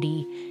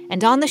Zomorodi.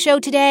 And on the show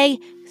today,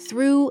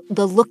 Through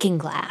the Looking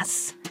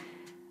Glass.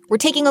 We're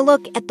taking a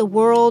look at the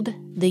world,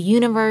 the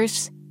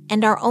universe,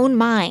 and our own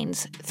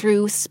minds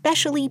through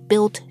specially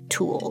built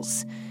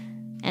tools.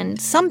 And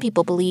some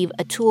people believe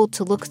a tool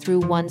to look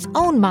through one's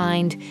own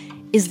mind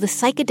is the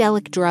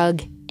psychedelic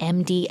drug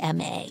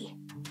MDMA.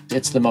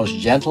 It's the most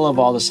gentle of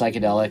all the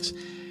psychedelics,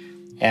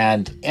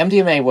 and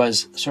MDMA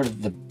was sort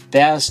of the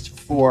best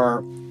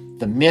for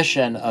the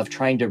mission of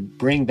trying to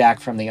bring back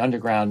from the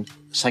underground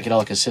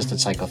psychedelic-assisted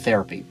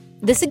psychotherapy.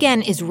 This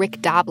again is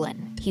Rick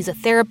Doblin. He's a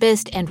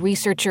therapist and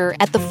researcher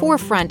at the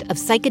forefront of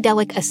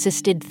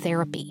psychedelic-assisted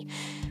therapy.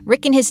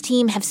 Rick and his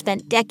team have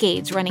spent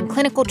decades running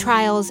clinical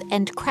trials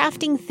and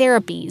crafting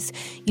therapies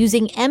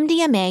using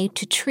MDMA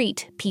to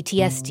treat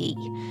PTSD.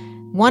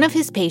 One of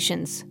his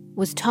patients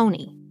was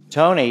Tony.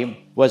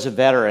 Tony was a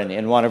veteran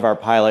in one of our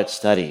pilot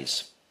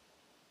studies.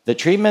 The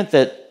treatment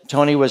that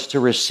Tony was to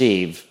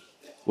receive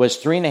was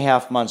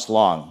 3.5 months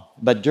long,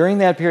 but during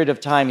that period of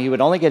time, he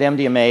would only get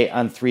MDMA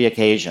on 3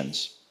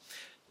 occasions.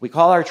 We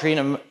call our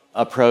treatment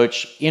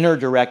approach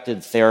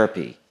inner-directed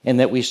therapy, in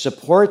that we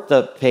support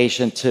the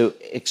patient to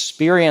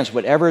experience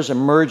whatever is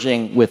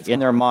emerging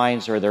within their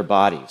minds or their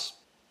bodies.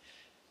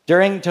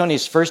 During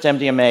Tony's first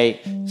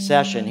MDMA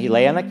session, he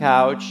lay on the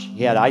couch,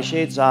 he had eye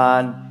shades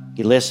on,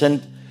 he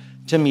listened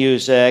to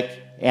music,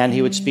 and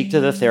he would speak to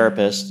the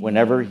therapist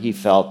whenever he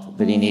felt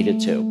that he needed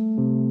to.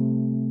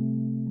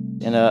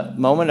 In a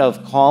moment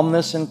of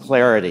calmness and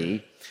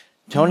clarity,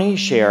 Tony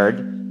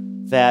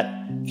shared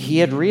that he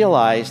had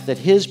realized that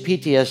his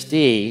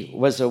PTSD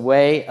was a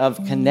way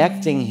of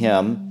connecting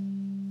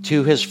him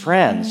to his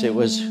friends. It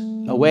was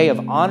a way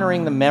of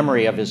honoring the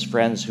memory of his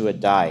friends who had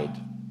died.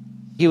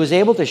 He was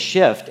able to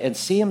shift and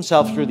see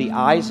himself through the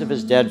eyes of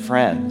his dead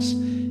friends,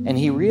 and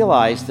he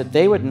realized that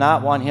they would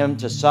not want him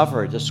to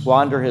suffer, to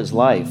squander his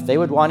life. They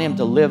would want him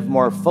to live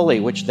more fully,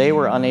 which they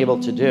were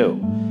unable to do.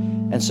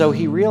 And so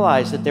he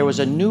realized that there was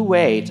a new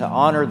way to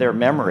honor their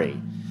memory,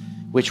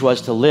 which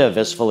was to live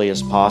as fully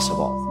as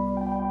possible.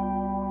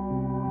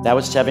 That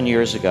was 7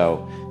 years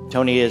ago.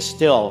 Tony is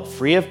still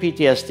free of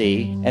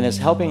PTSD and is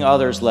helping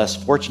others less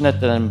fortunate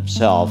than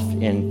himself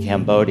in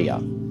Cambodia.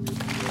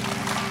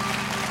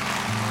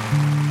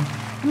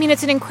 I mean,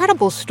 it's an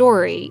incredible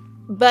story,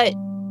 but,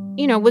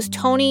 was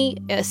Tony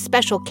a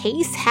special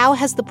case? How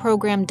has the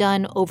program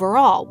done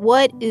overall?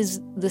 What is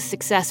the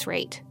success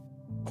rate?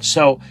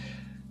 So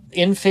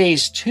in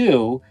phase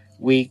 2,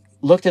 we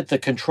looked at the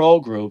control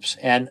groups,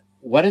 and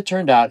what it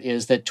turned out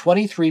is that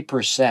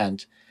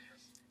 23%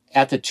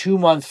 at the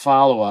 2-month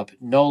follow-up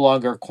no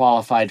longer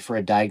qualified for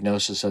a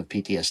diagnosis of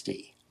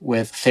PTSD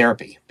with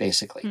therapy,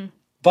 basically.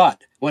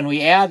 But when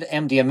we add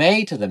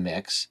MDMA to the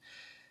mix,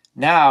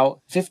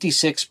 now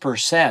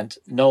 56%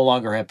 no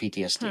longer have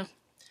PTSD.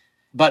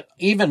 But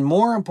even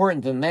more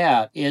important than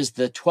that is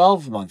the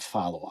 12-month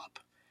follow-up.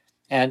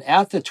 And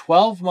at the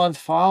 12-month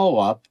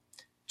follow-up,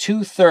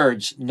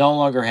 2/3 no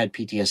longer had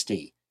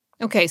PTSD.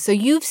 Okay, so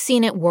you've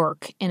seen it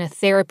work in a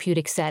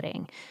therapeutic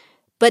setting,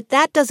 but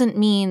that doesn't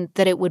mean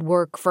that it would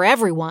work for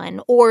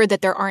everyone or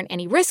that there aren't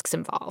any risks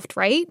involved,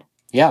 right?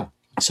 Yeah.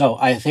 So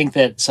I think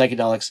that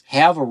psychedelics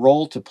have a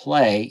role to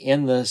play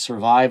in the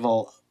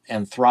survival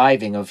and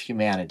thriving of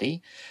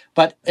humanity,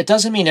 but it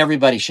doesn't mean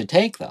everybody should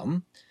take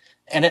them.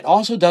 And it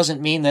also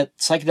doesn't mean that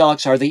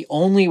psychedelics are the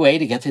only way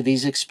to get to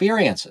these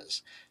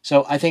experiences.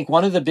 So I think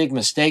one of the big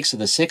mistakes of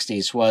the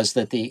 60s was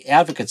that the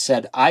advocates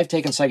said, I've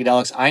taken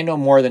psychedelics, I know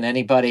more than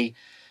anybody.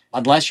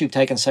 Unless you've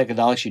taken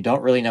psychedelics, you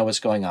don't really know what's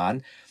going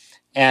on,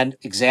 and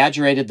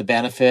exaggerated the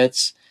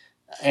benefits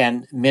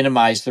and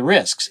minimized the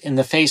risks. In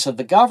the face of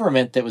the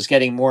government that was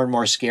getting more and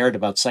more scared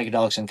about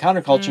psychedelics and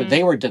counterculture,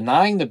 they were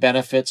denying the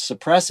benefits,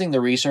 suppressing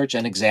the research,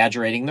 and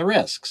exaggerating the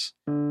risks.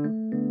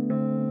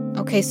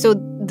 Okay, so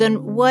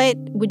then what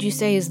would you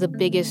say is the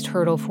biggest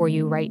hurdle for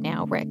you right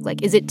now, Rick?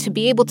 Like, is it to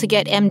be able to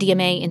get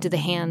MDMA into the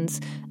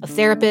hands of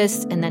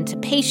therapists and then to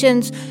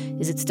patients?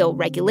 Is it still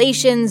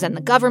regulations and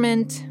the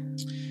government?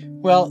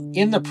 Well,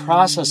 in the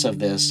process of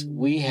this,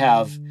 we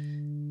have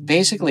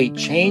basically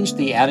changed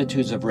the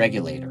attitudes of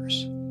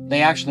regulators.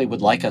 They actually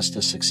would like us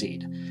to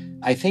succeed.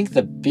 I think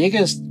the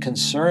biggest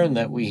concern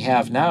that we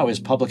have now is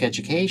public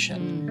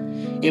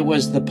education. It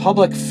was the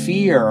public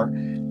fear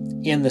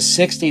in the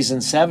 60s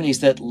and 70s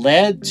that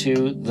led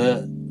to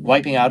the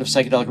wiping out of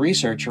psychedelic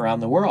research around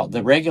the world.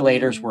 The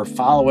regulators were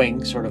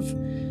following sort of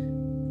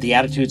the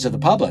attitudes of the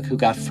public who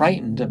got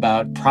frightened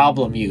about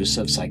problem use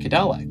of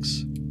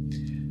psychedelics.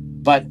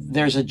 But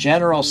there's a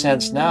general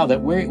sense now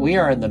that we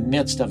are in the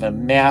midst of a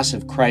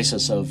massive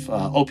crisis of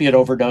opiate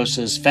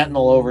overdoses,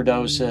 fentanyl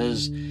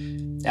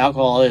overdoses,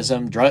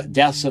 alcoholism,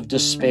 deaths of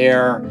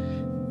despair.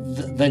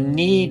 The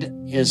need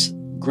is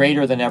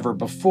greater than ever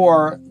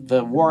before.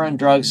 The war on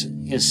drugs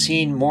is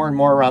seen more and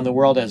more around the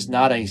world as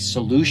not a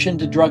solution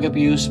to drug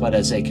abuse, but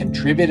as a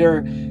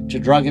contributor to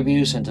drug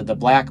abuse and to the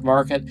black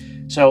market.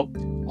 So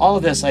all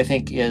of this, I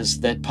think,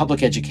 is that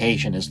public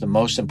education is the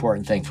most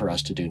important thing for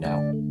us to do now.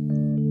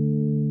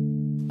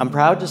 I'm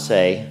proud to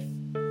say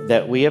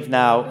that we have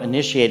now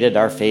initiated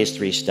our phase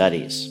 3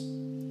 studies.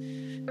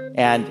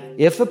 And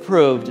if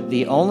approved,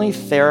 the only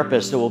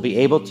therapists that will be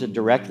able to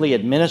directly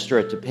administer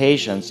it to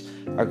patients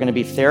are going to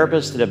be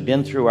therapists that have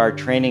been through our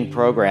training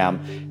program,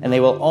 and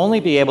they will only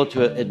be able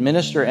to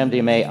administer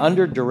MDMA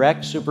under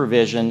direct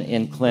supervision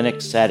in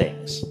clinic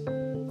settings.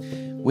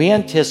 We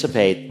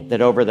anticipate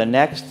that over the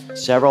next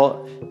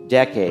several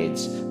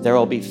decades, there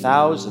will be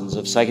thousands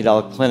of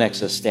psychedelic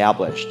clinics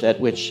established at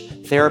which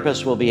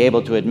therapists will be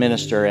able to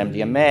administer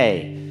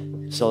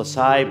MDMA,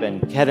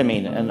 psilocybin,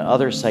 ketamine, and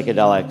other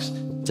psychedelics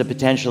to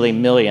potentially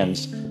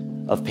millions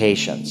of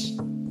patients.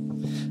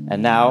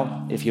 And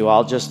now, if you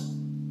all just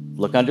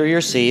look under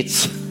your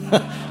seats,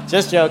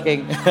 just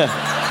joking.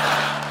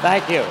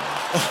 Thank you.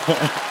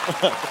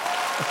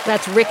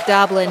 That's Rick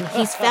Doblin.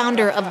 He's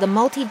founder of the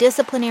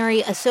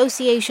Multidisciplinary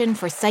Association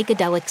for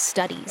Psychedelic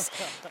Studies.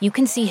 You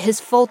can see his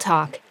full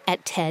talk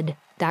at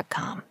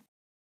TED.com.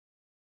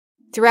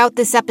 Throughout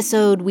this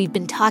episode, we've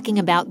been talking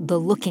about the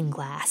looking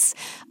glass,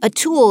 a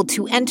tool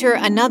to enter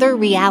another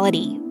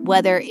reality,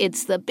 whether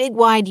it's the big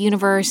wide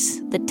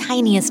universe, the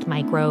tiniest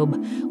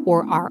microbe,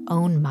 or our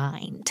own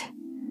mind.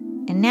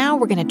 And now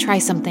we're going to try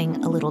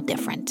something a little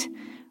different.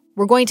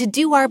 We're going to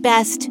do our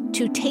best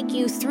to take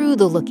you through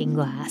the looking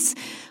glass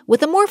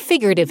with a more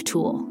figurative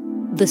tool,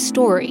 the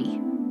story.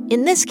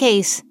 In this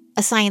case,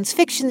 a science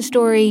fiction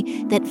story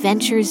that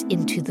ventures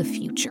into the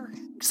future.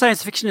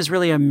 Science fiction is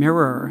really a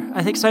mirror.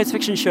 I think science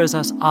fiction shows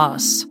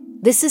us.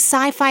 This is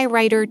sci-fi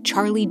writer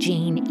Charlie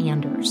Jane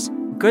Anders.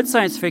 Good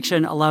science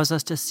fiction allows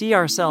us to see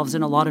ourselves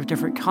in a lot of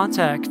different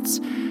contexts,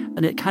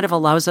 and it kind of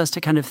allows us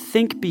to kind of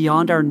think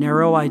beyond our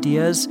narrow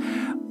ideas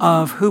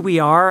of who we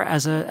are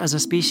as a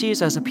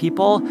species, as a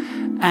people,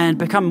 and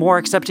become more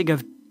accepting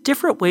of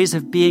different ways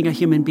of being a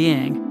human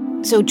being.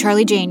 So,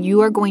 Charlie Jane,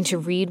 you are going to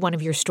read one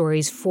of your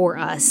stories for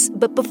us.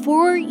 But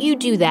before you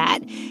do that,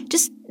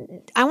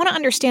 I want to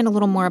understand a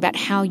little more about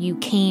how you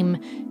came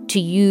to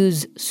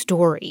use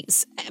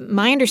stories.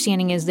 My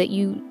understanding is that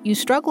you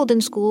struggled in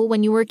school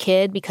when you were a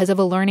kid because of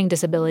a learning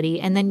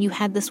disability, and then you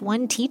had this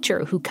one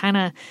teacher who kind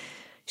of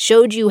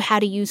showed you how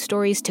to use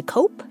stories to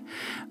cope?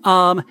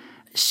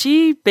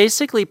 She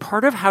basically,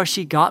 part of how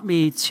she got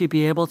me to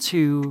be able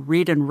to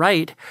read and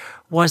write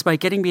was by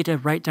getting me to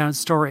write down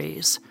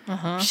stories.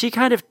 She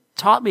kind of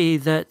taught me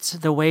that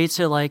the way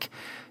to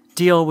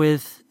deal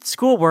with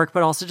schoolwork,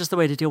 but also just the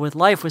way to deal with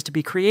life, was to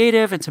be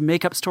creative and to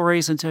make up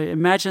stories and to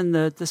imagine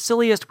the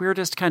silliest,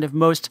 weirdest, kind of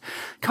most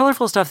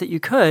colorful stuff that you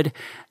could,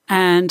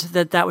 and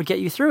that would get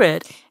you through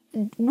it.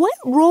 What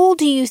role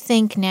do you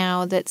think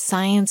now that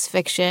science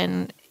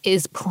fiction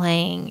is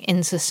playing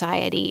in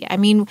society? I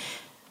mean,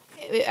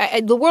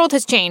 the world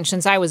has changed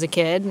since I was a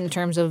kid in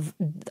terms of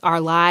our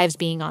lives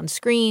being on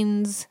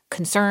screens,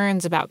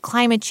 concerns about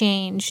climate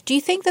change. Do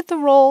you think that the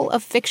role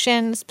of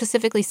fiction,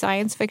 specifically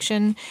science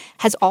fiction,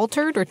 has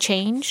altered or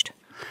changed?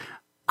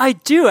 I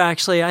do,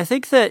 actually. I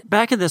think that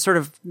back in the sort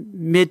of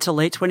mid to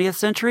late 20th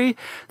century,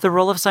 the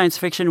role of science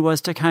fiction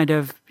was to kind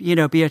of, be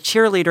a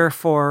cheerleader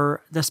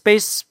for the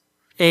space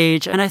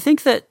age. And I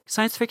think that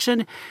science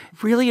fiction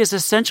really is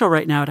essential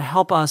right now to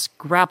help us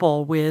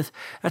grapple with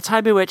a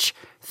time in which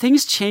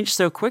things change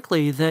so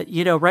quickly that,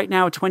 right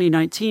now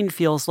 2019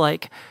 feels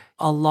like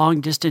a long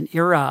distant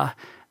era.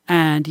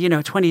 And,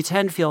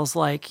 2010 feels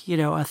like,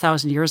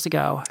 1,000 years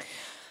ago.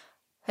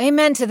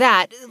 Amen to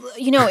that.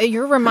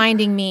 You're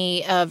reminding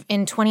me of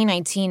in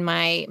 2019,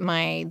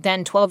 my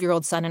then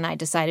 12-year-old son and I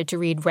decided to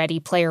read Ready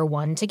Player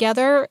One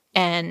together.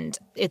 And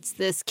it's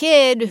this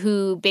kid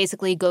who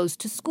basically goes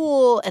to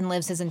school and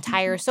lives his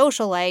entire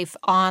social life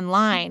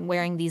online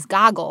wearing these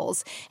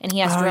goggles. And he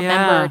has to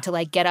remember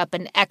to get up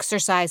and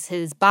exercise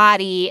his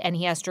body, and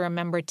he has to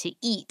remember to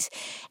eat.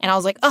 And I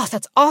was like, oh,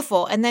 that's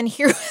awful. And then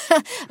here,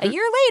 a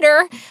year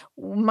later,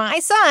 my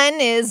son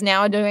is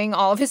now doing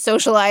all of his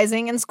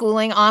socializing and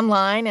schooling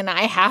online, and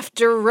I have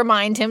to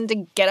remind him to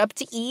get up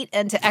to eat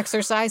and to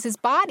exercise his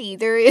body.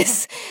 There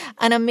is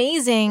an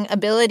amazing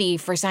ability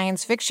for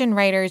science fiction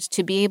writers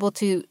to be able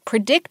to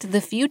predict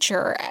the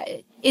future.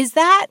 Is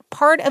that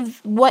part of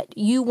what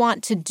you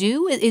want to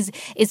do? Is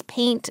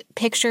paint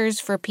pictures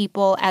for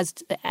people as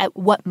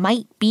what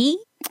might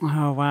be?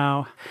 Oh,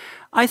 wow.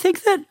 I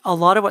think that a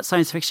lot of what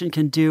science fiction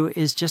can do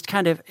is just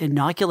kind of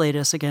inoculate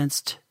us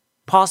against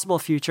possible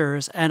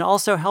futures and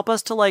also help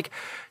us to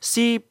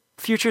see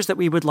futures that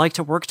we would like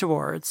to work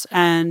towards.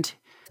 And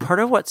part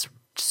of what's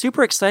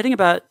super exciting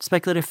about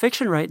speculative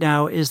fiction right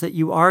now is that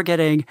you are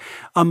getting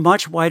a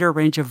much wider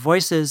range of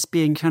voices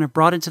being kind of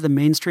brought into the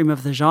mainstream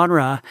of the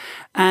genre.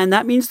 And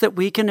that means that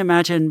we can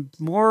imagine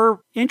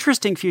more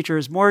interesting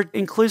futures, more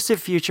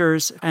inclusive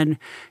futures, and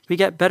we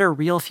get better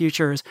real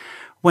futures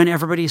when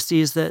everybody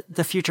sees that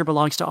the future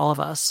belongs to all of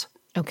us.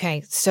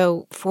 Okay,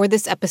 so for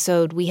this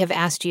episode, we have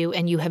asked you,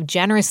 and you have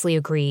generously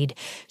agreed,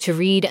 to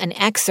read an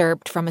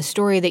excerpt from a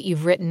story that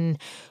you've written,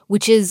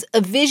 which is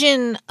a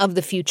vision of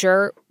the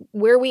future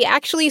where we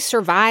actually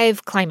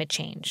survive climate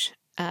change.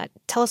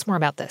 Tell us more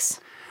about this.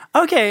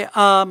 Okay,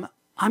 I'm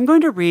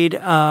going to read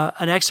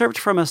an excerpt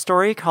from a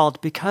story called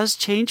Because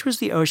Change Was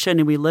the Ocean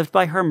and We Lived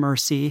by Her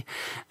Mercy.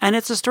 And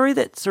it's a story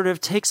that sort of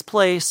takes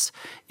place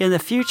in the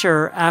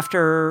future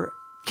after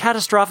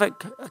catastrophic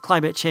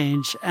climate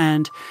change.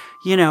 And,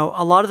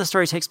 a lot of the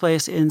story takes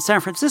place in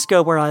San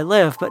Francisco, where I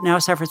live, but now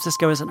San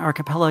Francisco is an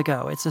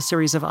archipelago. It's a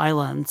series of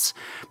islands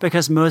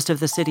because most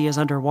of the city is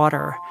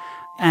underwater.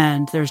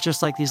 And there's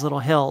just these little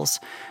hills,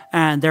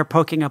 and they're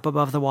poking up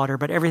above the water,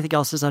 but everything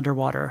else is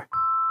underwater.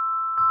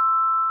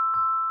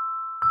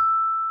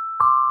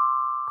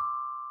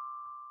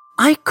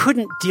 I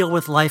couldn't deal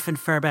with life in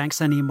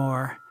Fairbanks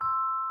anymore.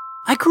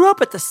 I grew up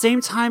at the same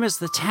time as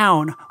the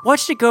town,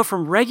 watched it go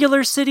from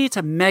regular city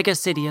to mega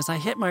city as I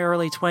hit my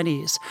early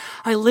 20s.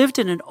 I lived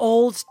in an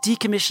old,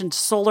 decommissioned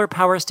solar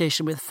power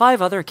station with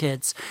 5 other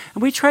kids,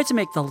 and we tried to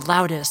make the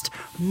loudest,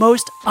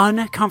 most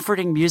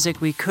uncomforting music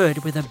we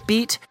could with a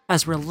beat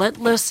as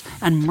relentless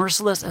and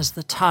merciless as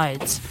the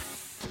tides.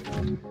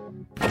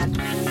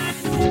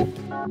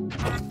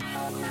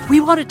 We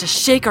wanted to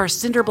shake our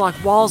cinder block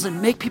walls and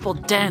make people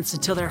dance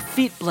until their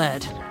feet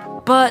bled.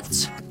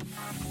 But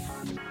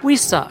we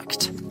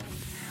sucked.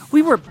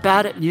 We were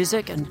bad at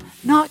music and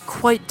not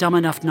quite dumb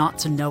enough not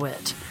to know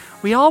it.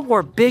 We all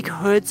wore big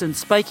hoods and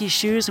spiky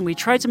shoes, and we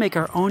tried to make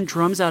our own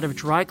drums out of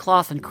dry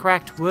cloth and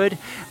cracked wood.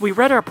 We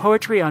read our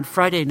poetry on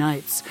Friday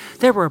nights.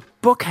 There were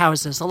book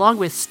houses along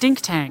with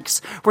stink tanks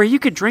where you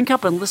could drink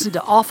up and listen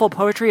to awful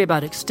poetry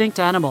about extinct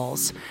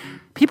animals.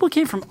 People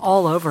came from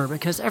all over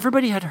because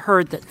everybody had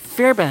heard that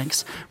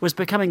Fairbanks was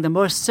becoming the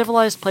most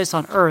civilized place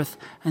on Earth,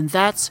 and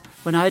that's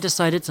when I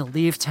decided to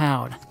leave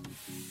town.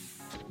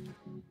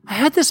 I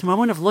had this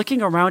moment of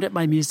looking around at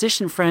my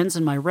musician friends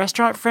and my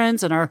restaurant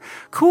friends and our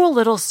cool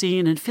little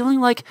scene and feeling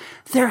like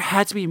there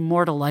had to be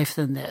more to life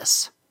than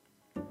this.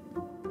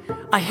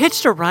 I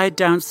hitched a ride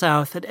down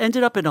south and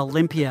ended up in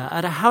Olympia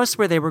at a house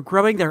where they were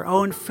growing their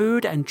own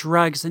food and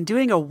drugs and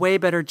doing a way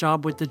better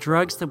job with the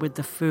drugs than with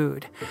the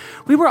food.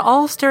 We were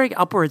all staring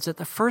upwards at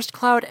the first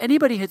cloud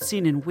anybody had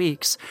seen in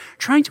weeks,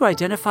 trying to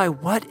identify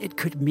what it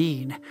could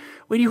mean.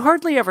 When you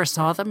hardly ever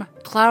saw them,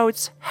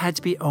 clouds had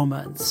to be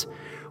omens.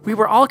 We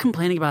were all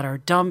complaining about our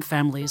dumb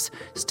families,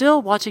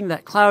 still watching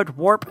that cloud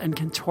warp and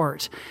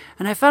contort,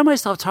 and I found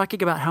myself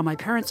talking about how my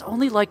parents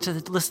only liked to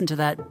listen to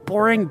that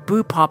boring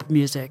boo-pop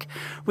music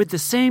with the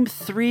same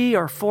 3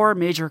 or 4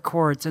 major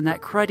chords and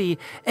that cruddy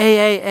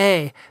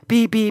AAA,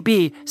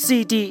 BBB,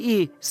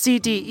 CDE,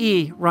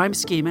 CDE rhyme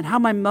scheme, and how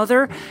my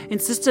mother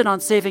insisted on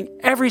saving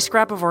every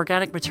scrap of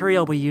organic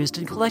material we used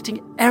and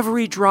collecting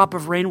every drop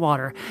of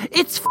rainwater.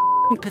 It's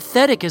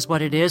pathetic is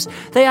what it is.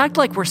 They act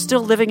like we're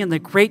still living in the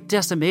Great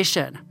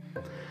Decimation.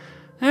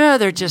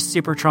 They're just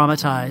super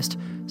traumatized,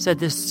 said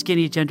this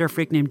skinny gender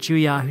freak named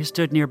Julia who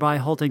stood nearby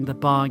holding the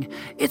bong.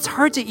 It's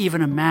hard to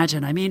even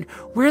imagine. I mean,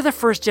 we're the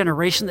first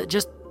generation that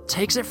just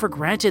takes it for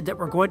granted that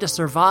we're going to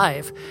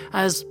survive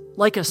as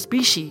like a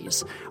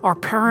species. Our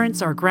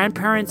parents, our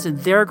grandparents, and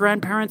their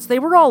grandparents, they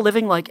were all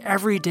living like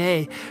every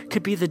day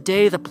could be the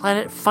day the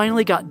planet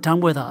finally got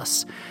done with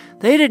us.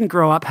 They didn't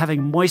grow up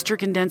having moisture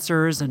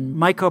condensers and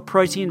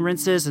mycoprotein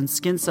rinses and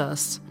skin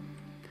sus.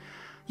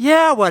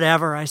 Yeah,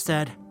 whatever, I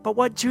said. But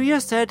what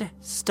Julia said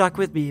stuck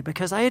with me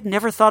because I had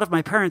never thought of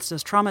my parents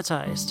as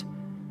traumatized.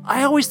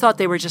 I always thought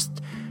they were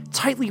just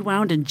tightly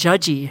wound and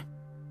judgy.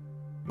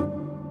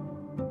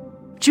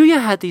 Julia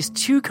had these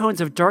 2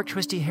 cones of dark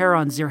twisty hair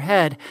on her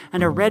head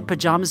and a red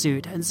pajama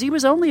suit, and Z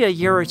was only a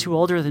year or 2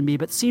 older than me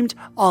but seemed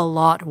a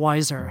lot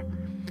wiser.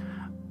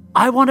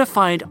 I want to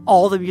find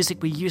all the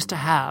music we used to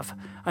have,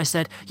 I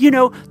said. You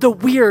know, the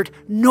weird,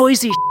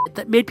 noisy shit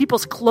that made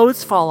people's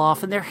clothes fall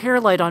off and their hair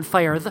light on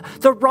fire.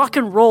 The rock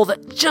and roll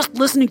that just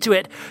listening to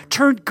it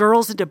turned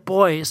girls into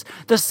boys.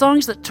 The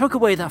songs that took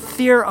away the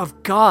fear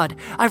of God.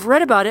 I've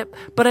read about it,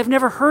 but I've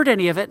never heard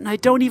any of it, and I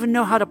don't even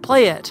know how to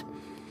play it.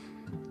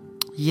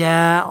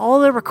 Yeah,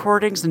 all the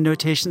recordings and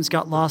notations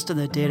got lost in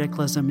the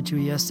dataclysm,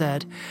 Julia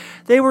said.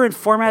 They were in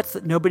formats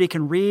that nobody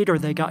can read, or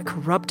they got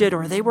corrupted,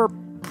 or they were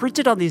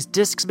printed on these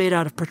discs made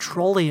out of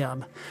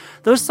petroleum.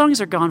 Those songs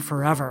are gone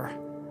forever.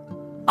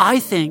 I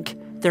think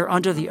they're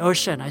under the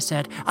ocean, I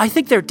said. I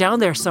think they're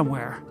down there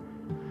somewhere.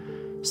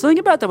 Something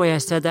about the way I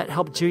said that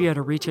helped Julia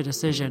to reach a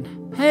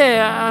decision. Hey,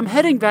 I'm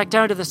heading back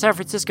down to the San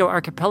Francisco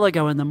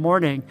archipelago in the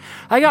morning.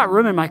 I got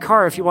room in my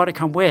car if you want to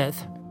come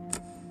with.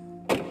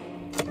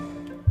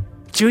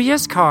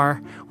 Julia's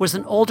car was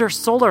an older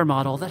solar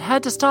model that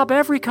had to stop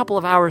every couple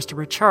of hours to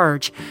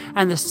recharge,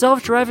 and the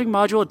self-driving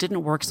module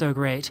didn't work so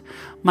great.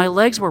 My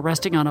legs were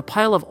resting on a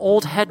pile of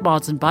old head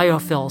mods and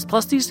biofills,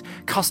 plus these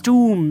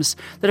costumes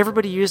that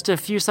everybody used a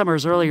few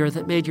summers earlier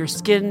that made your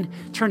skin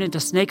turn into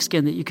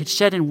snakeskin that you could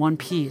shed in one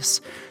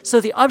piece. So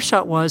the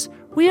upshot was,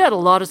 we had a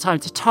lot of time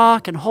to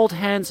talk and hold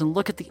hands and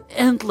look at the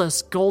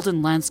endless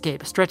golden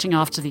landscape stretching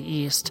off to the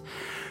east.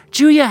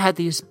 Julia had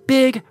these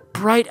big,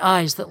 bright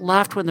eyes that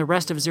laughed when the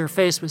rest of her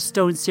face was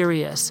stone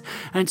serious,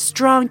 and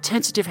strong,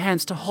 tentative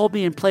hands to hold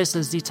me in place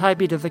as he tied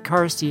me to the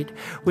car seat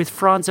with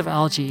fronds of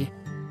algae.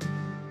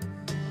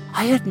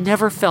 I had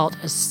never felt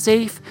as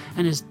safe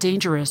and as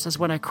dangerous as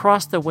when I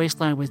crossed the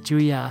wasteland with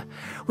Julia.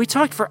 We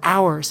talked for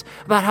hours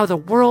about how the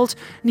world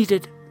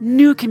needed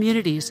new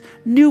communities,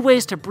 new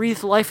ways to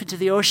breathe life into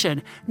the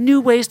ocean, new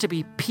ways to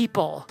be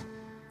people.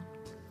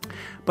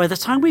 By the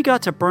time we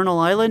got to Bernal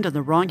Island and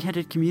the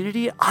wrong-headed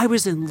community, I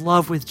was in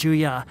love with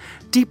Julia,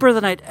 deeper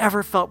than I'd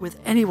ever felt with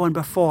anyone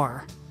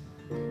before.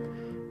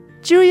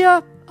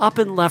 Julia up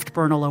and left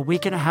Bernal a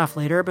week and a half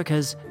later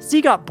because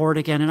Z got bored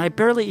again and I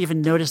barely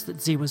even noticed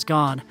that Z was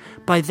gone.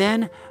 By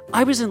then,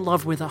 I was in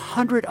love with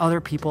 100 other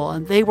people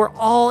and they were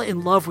all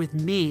in love with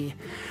me.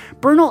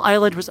 Bernal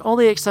Island was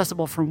only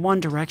accessible from one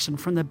direction,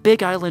 from the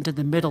big island in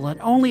the middle,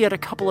 and only at a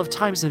couple of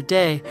times of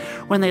day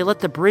when they let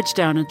the bridge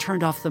down and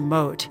turned off the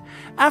moat.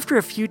 After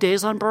a few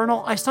days on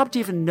Bernal, I stopped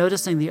even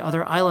noticing the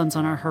other islands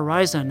on our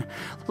horizon,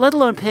 let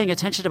alone paying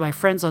attention to my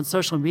friends on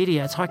social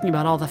media talking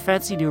about all the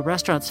fancy new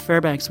restaurants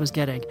Fairbanks was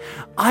getting.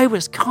 I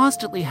was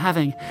constantly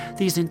having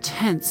these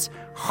intense,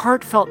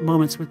 heartfelt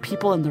moments with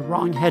people in the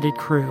wrong-headed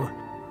crew.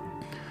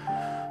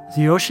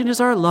 The ocean is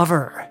our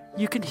lover.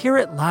 You can hear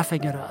it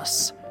laughing at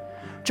us.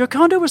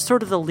 Joconda was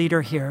sort of the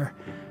leader here.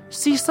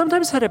 She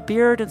sometimes had a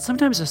beard and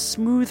sometimes a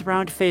smooth,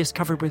 round face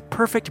covered with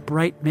perfect,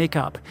 bright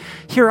makeup.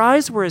 Her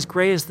eyes were as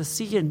gray as the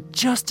sea and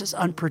just as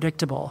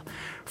unpredictable.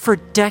 For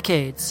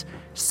decades,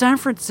 San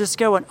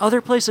Francisco and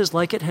other places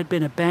like it had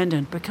been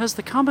abandoned because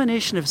the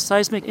combination of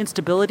seismic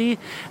instability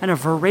and a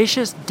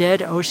voracious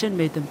dead ocean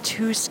made them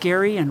too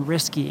scary and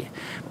risky.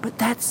 But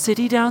that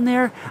city down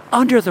there,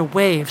 under the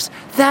waves,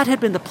 that had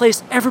been the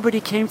place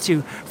everybody came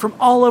to from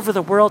all over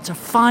the world to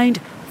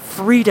find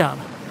freedom.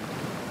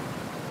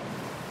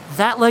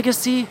 That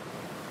legacy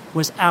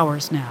was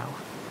ours now.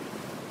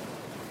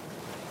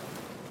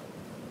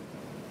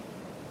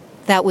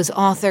 That was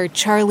author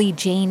Charlie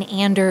Jane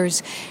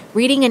Anders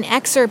reading an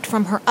excerpt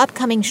from her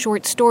upcoming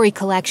short story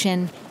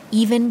collection,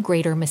 Even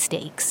Greater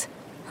Mistakes.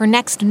 Her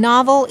next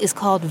novel is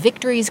called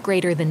Victories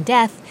Greater Than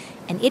Death,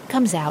 and it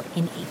comes out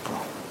in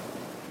April.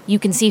 You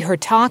can see her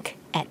talk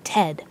at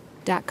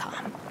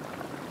TED.com.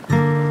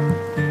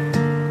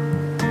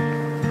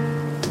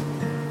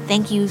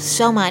 Thank you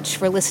so much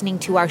for listening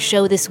to our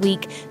show this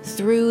week,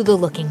 Through the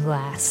Looking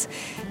Glass.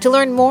 To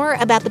learn more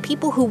about the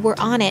people who were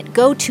on it,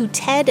 go to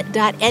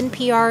ted.npr.org.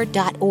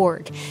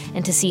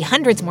 And to see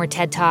hundreds more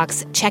TED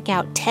Talks, check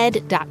out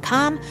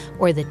TED.com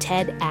or the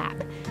TED app.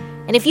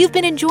 And if you've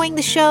been enjoying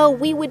the show,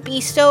 we would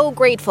be so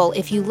grateful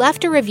if you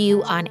left a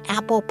review on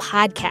Apple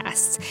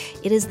Podcasts.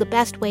 It is the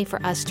best way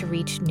for us to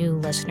reach new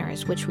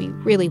listeners, which we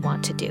really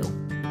want to do.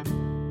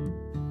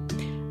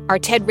 Our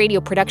TED Radio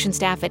production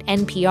staff at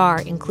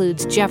NPR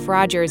includes Jeff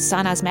Rogers,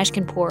 Sanaz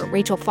Meshkinpour,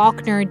 Rachel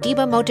Faulkner,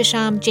 Diba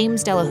Mohtasham,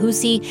 James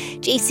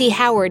Delahousie, J.C.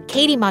 Howard,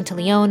 Katie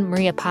Monteleone,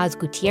 Maria Paz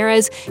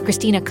Gutierrez,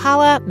 Christina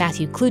Kala,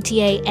 Matthew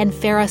Cloutier, and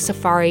Farah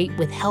Safari,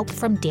 with help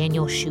from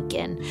Daniel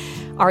Shukin.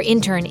 Our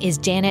intern is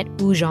Janet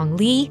Woo-Jong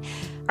Lee.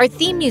 Our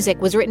theme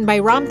music was written by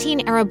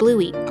Ramteen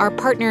Arablouei. Our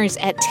partners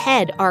at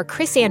TED are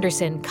Chris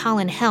Anderson,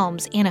 Colin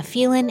Helms, Anna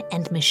Phelan,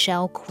 and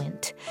Michelle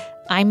Quint.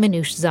 I'm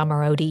Manoush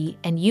Zomorodi,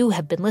 and you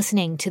have been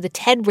listening to the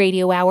TED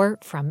Radio Hour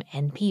from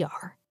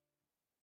NPR.